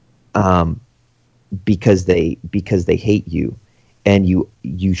 because they hate you, and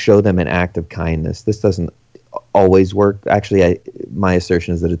you show them an act of kindness. This doesn't always work. Actually, my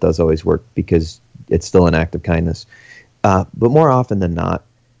assertion is that it does always work, because it's still an act of kindness. But more often than not,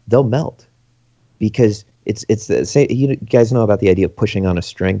 they'll melt, because it's say, you guys know about the idea of pushing on a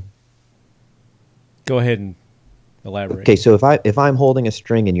string. Go ahead and elaborate. Okay, so if I'm holding a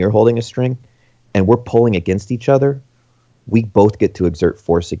string and you're holding a string, and we're pulling against each other, we both get to exert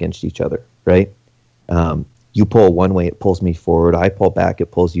force against each other, right? You pull one way, it pulls me forward. I pull back,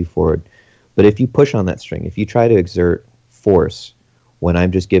 it pulls you forward. But if you push on that string, if you try to exert force when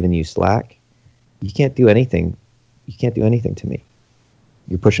I'm just giving you slack, you can't do anything. You can't do anything to me.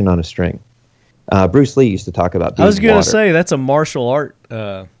 You're pushing on a string. Bruce Lee used to talk about being I was going water. to say, that's a martial art.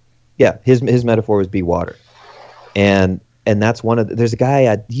 Yeah, his metaphor was be water. And that's one of there's a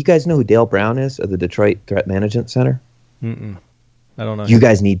guy, do you guys know who Dale Brown is of the Detroit Threat Management Center? Mm-mm. I don't know. You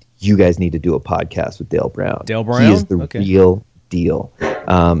guys need to do a podcast with Dale Brown. Dale Brown? He is the real deal.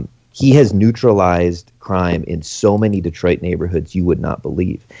 He has neutralized crime in so many Detroit neighborhoods you would not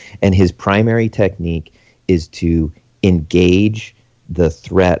believe. And his primary technique is to engage the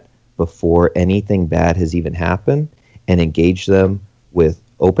threat before anything bad has even happened, and engage them with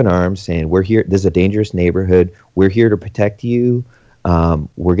open arms, saying, we're here, this is a dangerous neighborhood, we're here to protect you,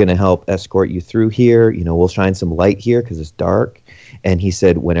 we're going to help escort you through here, we'll shine some light here because it's dark. And he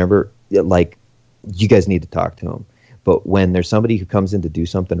said, whenever, like, you guys need to talk to him. But when there's somebody who comes in to do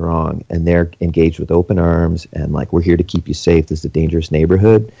something wrong, and they're engaged with open arms and like, we're here to keep you safe, this is a dangerous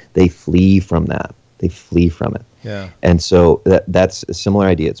neighborhood, they flee from that. They flee from it. Yeah. And so that's a similar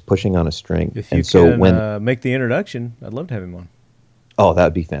idea. It's pushing on a string. If you can make the introduction, I'd love to have him on. Oh, that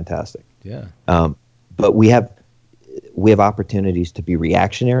would be fantastic. Yeah. But we have opportunities to be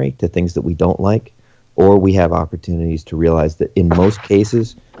reactionary to things that we don't like, or we have opportunities to realize that in most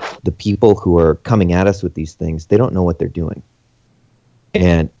cases, the people who are coming at us with these things, they don't know what they're doing.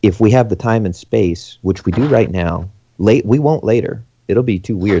 And if we have the time and space, which we do right now, we won't later. It'll be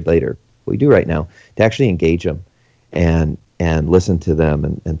too weird later. We do right now to actually engage them and listen to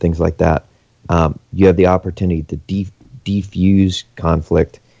them and things like that. You have the opportunity to defuse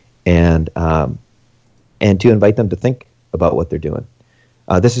conflict and to invite them to think about what they're doing.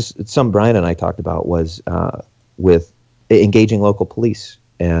 This is some Brian and I talked about was with engaging local police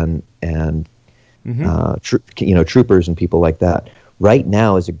and troopers and people like that. Right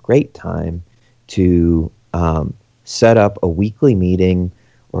now is a great time to set up a weekly meeting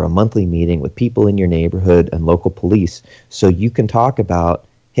or a monthly meeting with people in your neighborhood and local police, so you can talk about,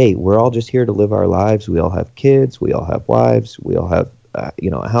 hey, we're all just here to live our lives. We all have kids. We all have wives. We all have a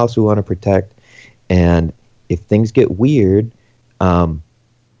house we want to protect. And if things get weird, our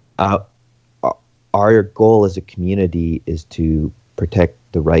goal as a community is to protect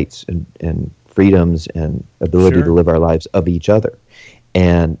the rights and freedoms and ability to live our lives of each other.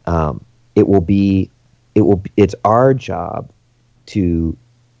 And it's our job to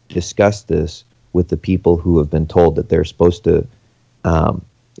discuss this with the people who have been told that they're supposed to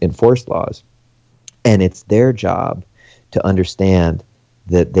enforce laws, and it's their job to understand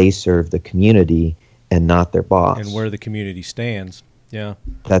that they serve the community and not their boss, and where the community stands. Yeah,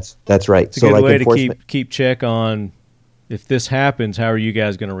 that's right. It's a good way to keep check on, if this happens, how are you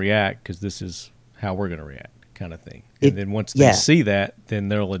guys going to react? Because this is how we're going to react, kind of thing. And then once they see that, then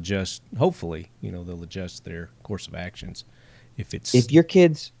they'll adjust. Hopefully, they'll adjust their course of actions. If your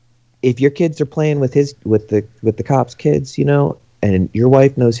kids are playing with the cops' kids, and your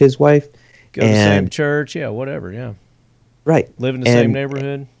wife knows his wife, go to the same church, whatever, right, live in the same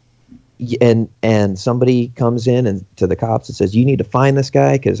neighborhood, and somebody comes in and to the cops and says, "You need to find this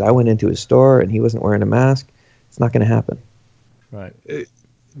guy because I went into his store and he wasn't wearing a mask." It's not going to happen. Right.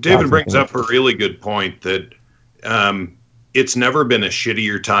 David brings up a really good point that it's never been a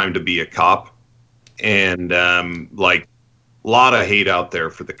shittier time to be a cop, and a lot of hate out there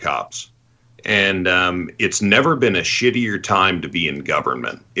for the cops. And it's never been a shittier time to be in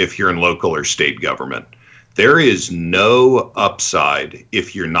government if you're in local or state government. There is no upside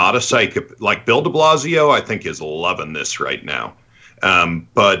if you're not a psychopath. Like Bill de Blasio, I think, is loving this right now.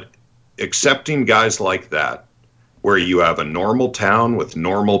 But accepting guys like that, where you have a normal town with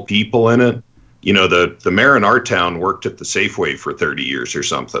normal people in it. The mayor in our town worked at the Safeway for 30 years or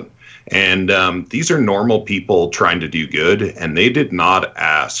something. And these are normal people trying to do good, and they did not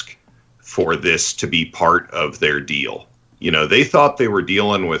ask for this to be part of their deal. They thought they were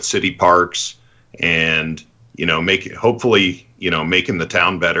dealing with city parks and, making the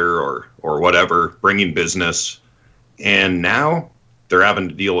town better or whatever, bringing business. And now they're having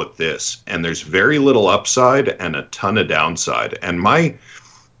to deal with this, and there's very little upside and a ton of downside. And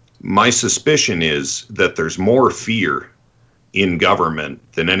my suspicion is that there's more fear in government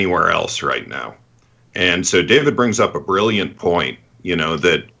than anywhere else right now. And so David brings up a brilliant point,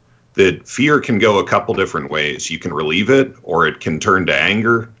 that fear can go a couple different ways. You can relieve it, or it can turn to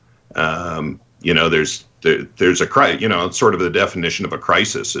anger. There's a it's sort of the definition of a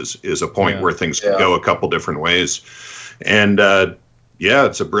crisis is a point where things can go a couple different ways. And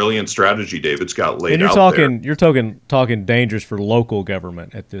it's a brilliant strategy David's got laid out there. You're talking dangerous for local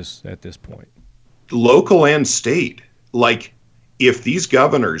government at this point. Local and state. Like, if these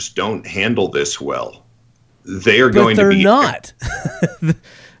governors don't handle this well, they are going to be. But they're not.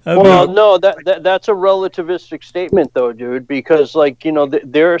 Well, no, that's a relativistic statement, though, dude. Because,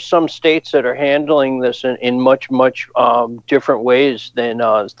 there are some states that are handling this in much different ways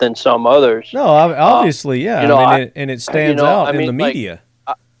than some others. No, obviously, and it stands out in the media.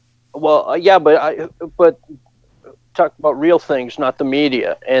 But talk about real things, not the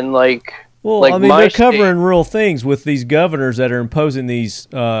media, and they're covering real things with these governors that are imposing these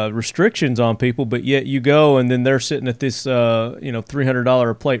restrictions on people, but yet you go and then they're sitting at this $300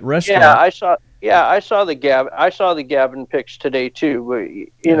 a plate restaurant. I saw the Gavin picks today too.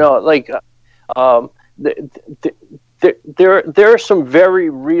 There are some very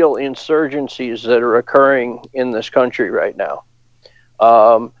real insurgencies that are occurring in this country right now.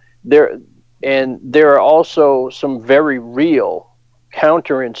 There are also some very real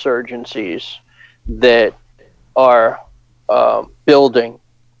counterinsurgencies that are building.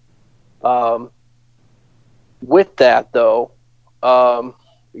 With that, though,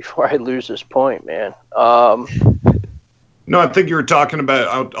 before I lose this point, man. No, I think you were talking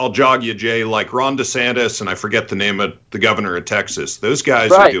about, I'll jog you, Jay, like Ron DeSantis, and I forget the name of the governor of Texas. Those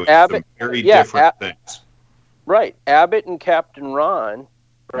guys are doing some very different things. Right. Abbott and Captain Ron,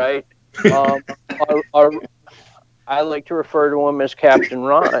 right, are I like to refer to him as Captain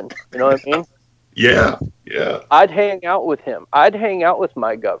Ron. You know what I mean? Yeah. I'd hang out with him. I'd hang out with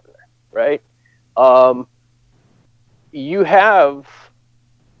my governor, right? You have,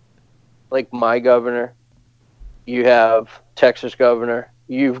 my governor. You have Texas governor.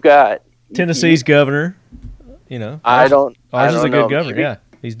 You've got Tennessee's governor. Ours is a good governor. Maybe,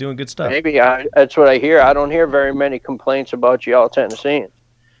 he's doing good stuff. Maybe that's what I hear. I don't hear very many complaints about y'all Tennesseans,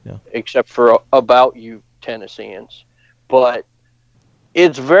 except for about you Tennesseans. But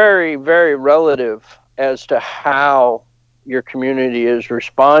it's very, very relative as to how your community is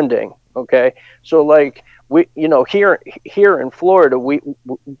responding. Okay, so we, here in Florida,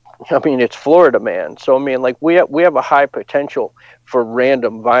 it's Florida, man. So we have a high potential for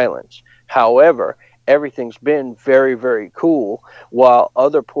random violence. However, everything's been very, very cool, while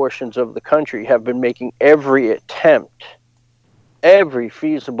other portions of the country have been making every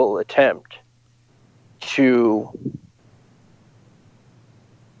feasible attempt to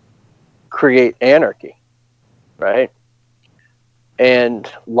create anarchy, right?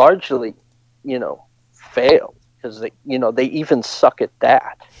 and largely, fail because they even suck at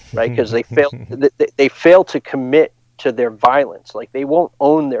that, right? Because they fail to commit to their violence. Like, they won't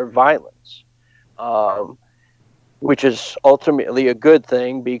own their violence, which is ultimately a good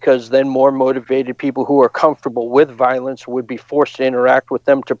thing, because then more motivated people who are comfortable with violence would be forced to interact with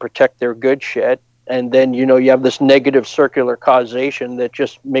them to protect their good shit. And then, you have this negative circular causation that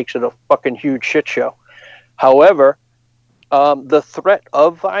just makes it a fucking huge shit show. However, the threat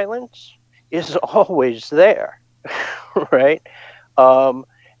of violence is always there, right?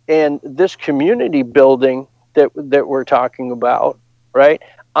 And this community building that we're talking about, right?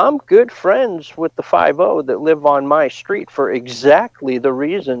 I'm good friends with the 5-0 that live on my street for exactly the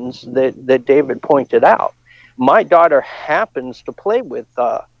reasons that David pointed out. My daughter happens to play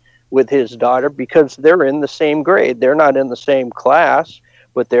with his daughter because they're in the same grade. They're not in the same class,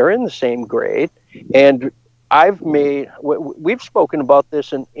 but they're in the same grade. And we've spoken about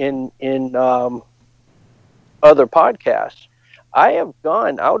this in other podcasts. I have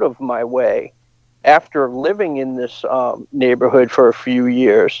gone out of my way, after living in this neighborhood for a few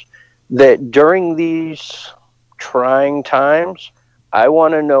years, that during these trying times, I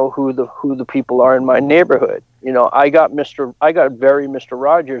want to know who the people are in my neighborhood. I got very Mr.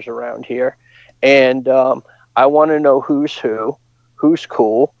 Rogers around here, and I want to know who's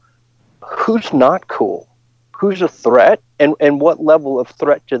cool, who's not cool, who's a threat, and what level of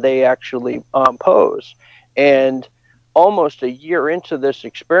threat do they actually pose. And almost a year into this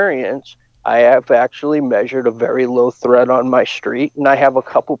experience, I have actually measured a very low threat on my street, and I have a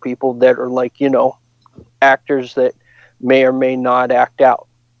couple people that are like, actors that may or may not act out.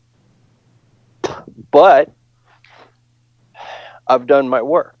 But I've done my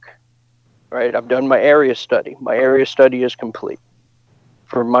work, right? I've done my area study. My area study is complete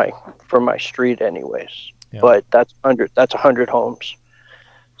for my street anyways. Yeah. But that's 100 homes.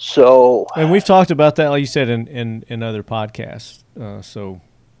 So, and we've talked about that, like you said, in other podcasts. So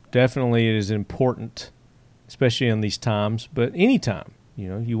definitely it is important, especially in these times, but anytime,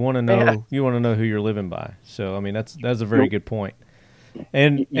 you want to know, who you're living by. So, I mean, that's a very good point.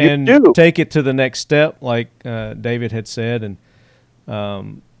 And take it to the next step, like David had said. And,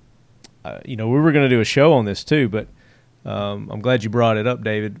 we were going to do a show on this too, but I'm glad you brought it up,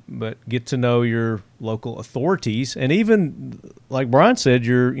 David. But get to know your local authorities, and even, like Brian said,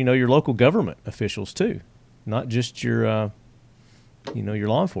 your local government officials too, not just your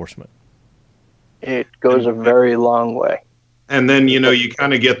law enforcement. It goes a very long way. And then, you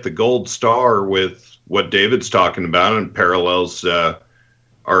kind of get the gold star with what David's talking about, and parallels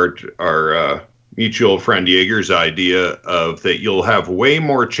our mutual friend Yeager's idea of that you'll have way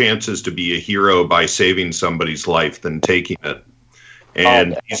more chances to be a hero by saving somebody's life than taking it.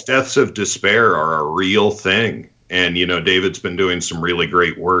 And these deaths of despair are a real thing. And, David's been doing some really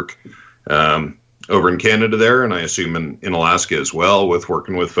great work over in Canada there, and I assume in Alaska as well, with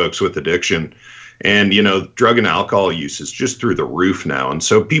working with folks with addiction. And, drug and alcohol use is just through the roof now. And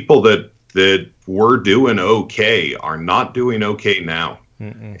so people that were doing okay are not doing okay now.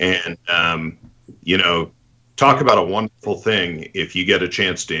 Mm-mm. And, talk about a wonderful thing if you get a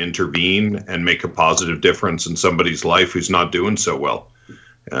chance to intervene and make a positive difference in somebody's life who's not doing so well.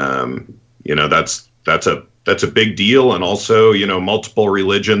 That's a big deal. And also, multiple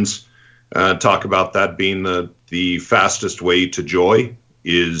religions talk about that being the fastest way to joy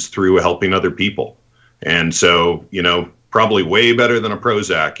is through helping other people. And so, probably way better than a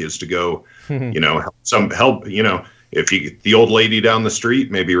Prozac is to go, help, if the old lady down the street,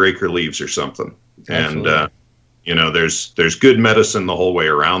 maybe rake her leaves or something. Absolutely. And, there's good medicine the whole way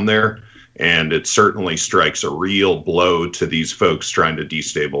around there. And it certainly strikes a real blow to these folks trying to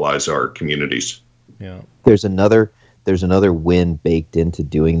destabilize our communities. Yeah. There's another win baked into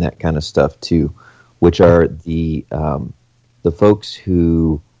doing that kind of stuff too, which are the folks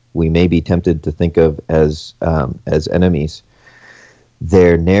who we may be tempted to think of as enemies.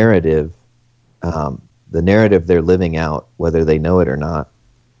 Their narrative, the narrative they're living out, whether they know it or not,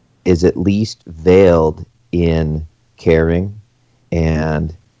 is at least veiled in caring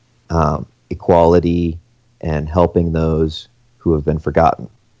and equality and helping those who have been forgotten.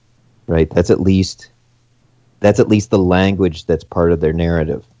 Right? That's at least the language that's part of their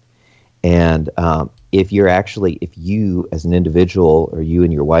narrative. And if you as an individual, or you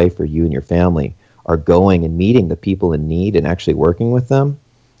and your wife, or you and your family are going and meeting the people in need and actually working with them,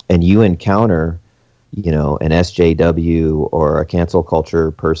 and you encounter, an SJW or a cancel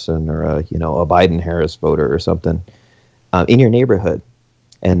culture person or a Biden-Harris voter or something in your neighborhood,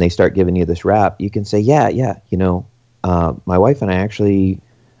 and they start giving you this rap, you can say, my wife and I actually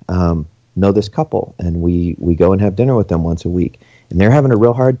know this couple, and we go and have dinner with them once a week. and they're having a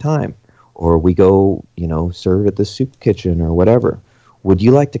real hard time, or we go, serve at the soup kitchen or whatever. Would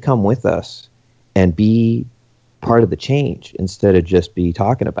you like to come with us and be part of the change instead of just be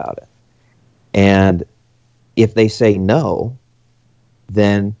talking about it? And if they say no,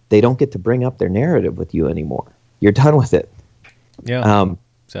 then they don't get to bring up their narrative with you anymore. You're done with it. Yeah.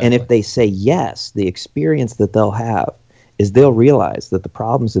 Exactly. And if they say yes, the experience that they'll have is they'll realize that the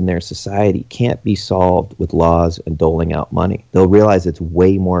problems in their society can't be solved with laws and doling out money. They'll realize it's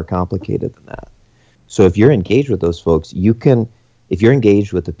way more complicated than that. So if you're engaged with those folks, if you're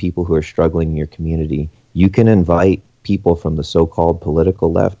engaged with the people who are struggling in your community, you can invite people from the so-called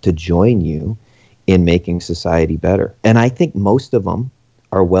political left to join you in making society better. And I think most of them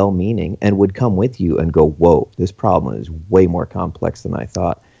are well-meaning and would come with you and go, whoa, this problem is way more complex than I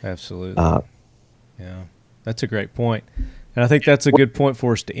thought. Absolutely. Yeah, that's a great point. And I think that's a good point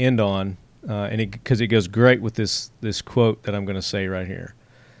for us to end on, because it goes great with this quote that I'm going to say right here.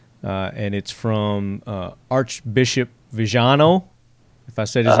 And it's from Archbishop Viggiano, if I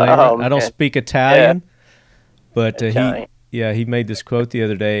said his name right. I don't speak Italian, but he made this quote the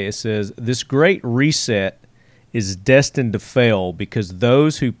other day. It says, "This great reset is destined to fail because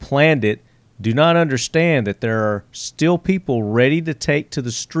those who planned it do not understand that there are still people ready to take to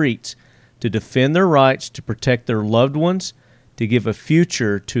the streets to defend their rights, to protect their loved ones, to give a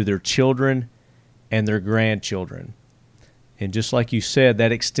future to their children and their grandchildren." And just like you said,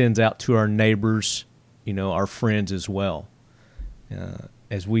 that extends out to our neighbors, our friends as well.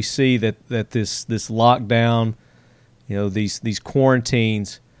 As we see that this lockdown, these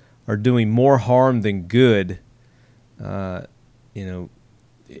quarantines are doing more harm than good,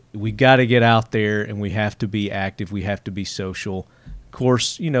 we got to get out there and we have to be active. We have to be social. Of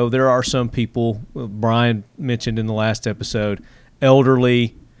course, there are some people, Brian mentioned in the last episode,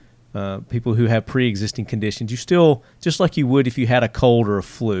 elderly, people who have pre-existing conditions. You still, just like you would if you had a cold or a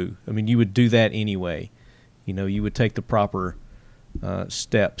flu, you would do that anyway. You would take the proper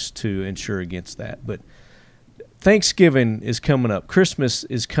steps to ensure against that. But Thanksgiving is coming up. Christmas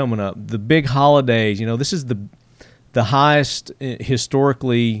is coming up. The big holidays, this is the highest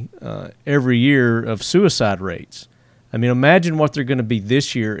historically every year of suicide rates. Imagine what they're going to be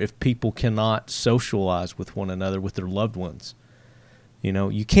this year if people cannot socialize with one another, with their loved ones.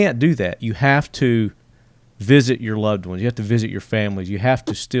 You can't do that. You have to visit your loved ones. You have to visit your families. You have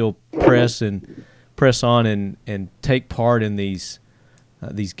to still press on and take part in these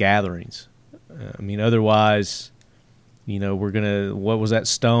gatherings. Otherwise, we're gonna. What was that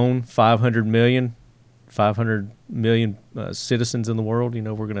stone? 500 million citizens in the world.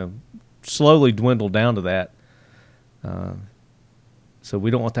 We're gonna slowly dwindle down to that. So we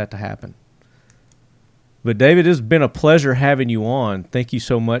don't want that to happen. But David, it's been a pleasure having you on. Thank you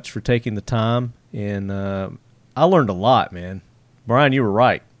so much for taking the time, and I learned a lot, man. Brian, you were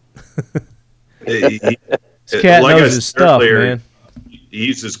right. This cat knows his stuff, man.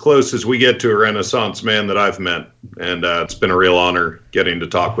 He's as close as we get to a Renaissance man that I've met, and it's been a real honor getting to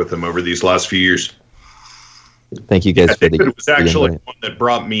talk with him over these last few years. Thank you guys for the. It was actually one that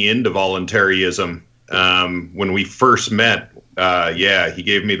brought me into voluntarism when we first met. He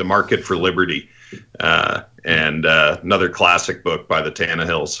gave me The Market for Liberty, and another classic book by the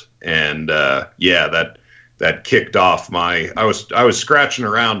Tannehills, and that kicked off my. I was scratching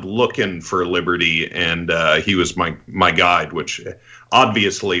around looking for liberty, and he was my guide, which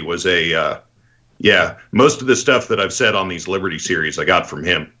obviously was most of the stuff that I've said on these Liberty series I got from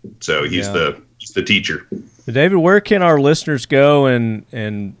him. So he's the teacher. David, where can our listeners go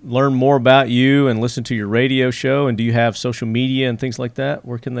and learn more about you and listen to your radio show? And do you have social media and things like that?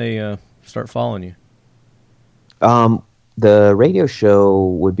 Where can they start following you? The radio show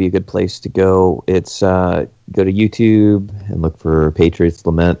would be a good place to go. It's go to YouTube and look for Patriots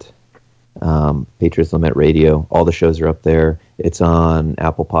Lament, Patriots Lament Radio. All the shows are up there. It's on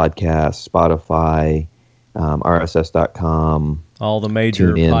Apple Podcasts, Spotify, RSS.com. All the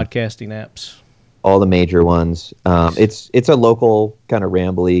major podcasting apps. All the major ones. It's a local kind of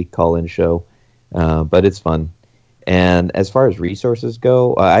rambly call-in show, but it's fun. And as far as resources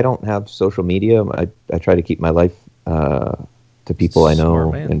go, I don't have social media. I try to keep my life to people I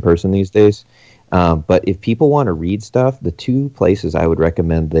know in person these days. But if people want to read stuff, the two places I would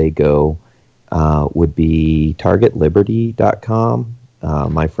recommend they go would be targetliberty.com.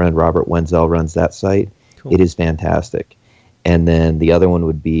 My friend Robert Wenzel runs that site. Cool. It is fantastic. And then the other one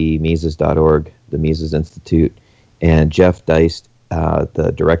would be Mises.org, the Mises Institute. And Jeff Deist,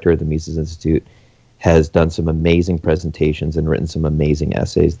 the director of the Mises Institute, has done some amazing presentations and written some amazing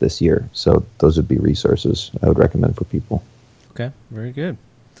essays this year. So those would be resources I would recommend for people. Okay, very good.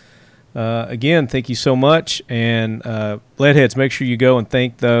 Again, thank you so much. And Leadheads, make sure you go and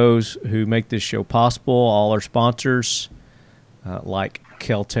thank those who make this show possible, all our sponsors, like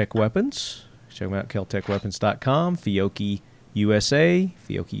Kel-Tec Weapons. Check them out, keltecweapons.com, Fiocchi USA,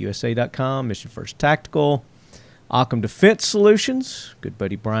 FiocchiUSA.com, Mission First Tactical, Occam Defense Solutions, good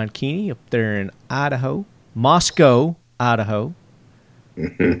buddy Brian Keeney up there in Idaho, Moscow, Idaho.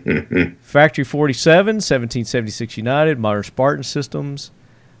 Factory 47, 1776 United, Modern Spartan Systems.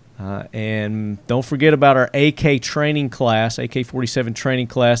 And don't forget about our AK training class, AK-47 training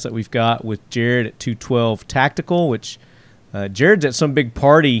class that we've got with Jared at 212 Tactical, which Jared's at some big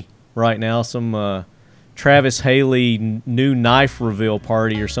party right now, some Travis Haley new knife reveal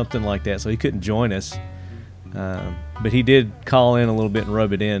party or something like that, so he couldn't join us. But he did call in a little bit and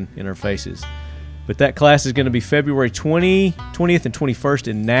rub it in our faces. But that class is going to be February 20th and 21st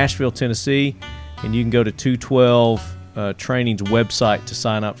in Nashville, Tennessee, and you can go to 212 Training's website to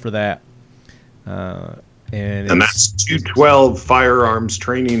sign up for that. And that's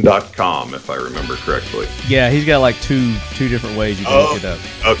 212firearmstraining.com, if I remember correctly. Yeah, he's got like two different ways you can look it up.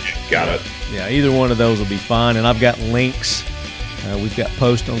 Okay, got it. Yeah, either one of those will be fine. And I've got links. We've got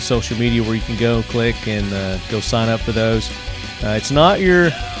posts on social media where you can go click and go sign up for those. It's not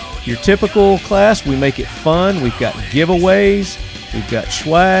your typical class. We make it fun. We've got giveaways. We've got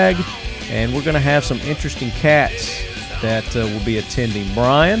swag. And we're going to have some interesting cats that will be attending.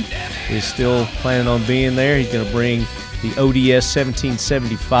 Brian is still planning on being there. He's going to bring the ODS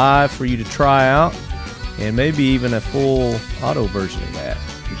 1775 for you to try out, and maybe even a full auto version of that.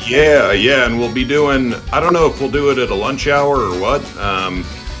 Yeah, and we'll be doing, I don't know if we'll do it at a lunch hour or what,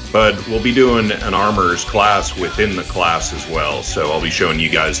 but we'll be doing an armorer's class within the class as well. So I'll be showing you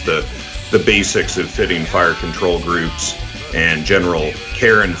guys the basics of fitting fire control groups and general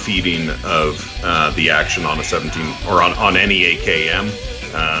care and feeding of the action on a 17 or on any AKM.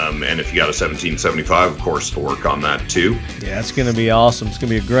 And if you got a 1775, of course, to work on that too. Yeah, it's going to be awesome. It's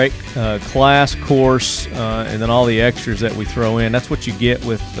going to be a great class course, and then all the extras that we throw in. That's what you get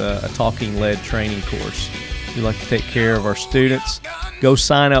with a talking lead training course. We like to take care of our students. Go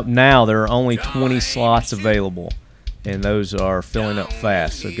sign up now. There are only 20 slots available, and those are filling up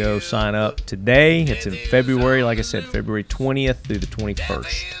fast. So go sign up today. It's in February, like I said, February 20th through the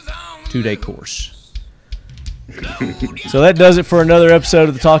 21st. 2-day course. So that does it for another episode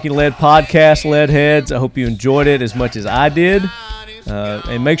of the Talking Lead podcast, Leadheads. I hope you enjoyed it as much as I did.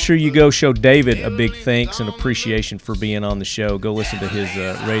 And make sure you go show David a big thanks and appreciation for being on the show. Go listen to his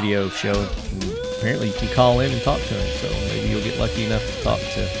radio show. And apparently you can call in and talk to him. So maybe you'll get lucky enough to talk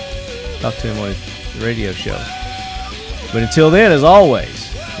to him on his radio show. But until then, as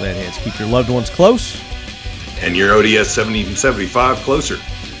always, Leadheads, keep your loved ones close. And your ODS 1775 closer.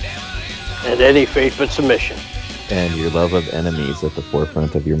 And any faith but submission. And your love of enemies at the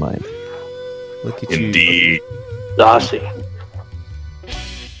forefront of your mind. Look at Indeed. Darcy.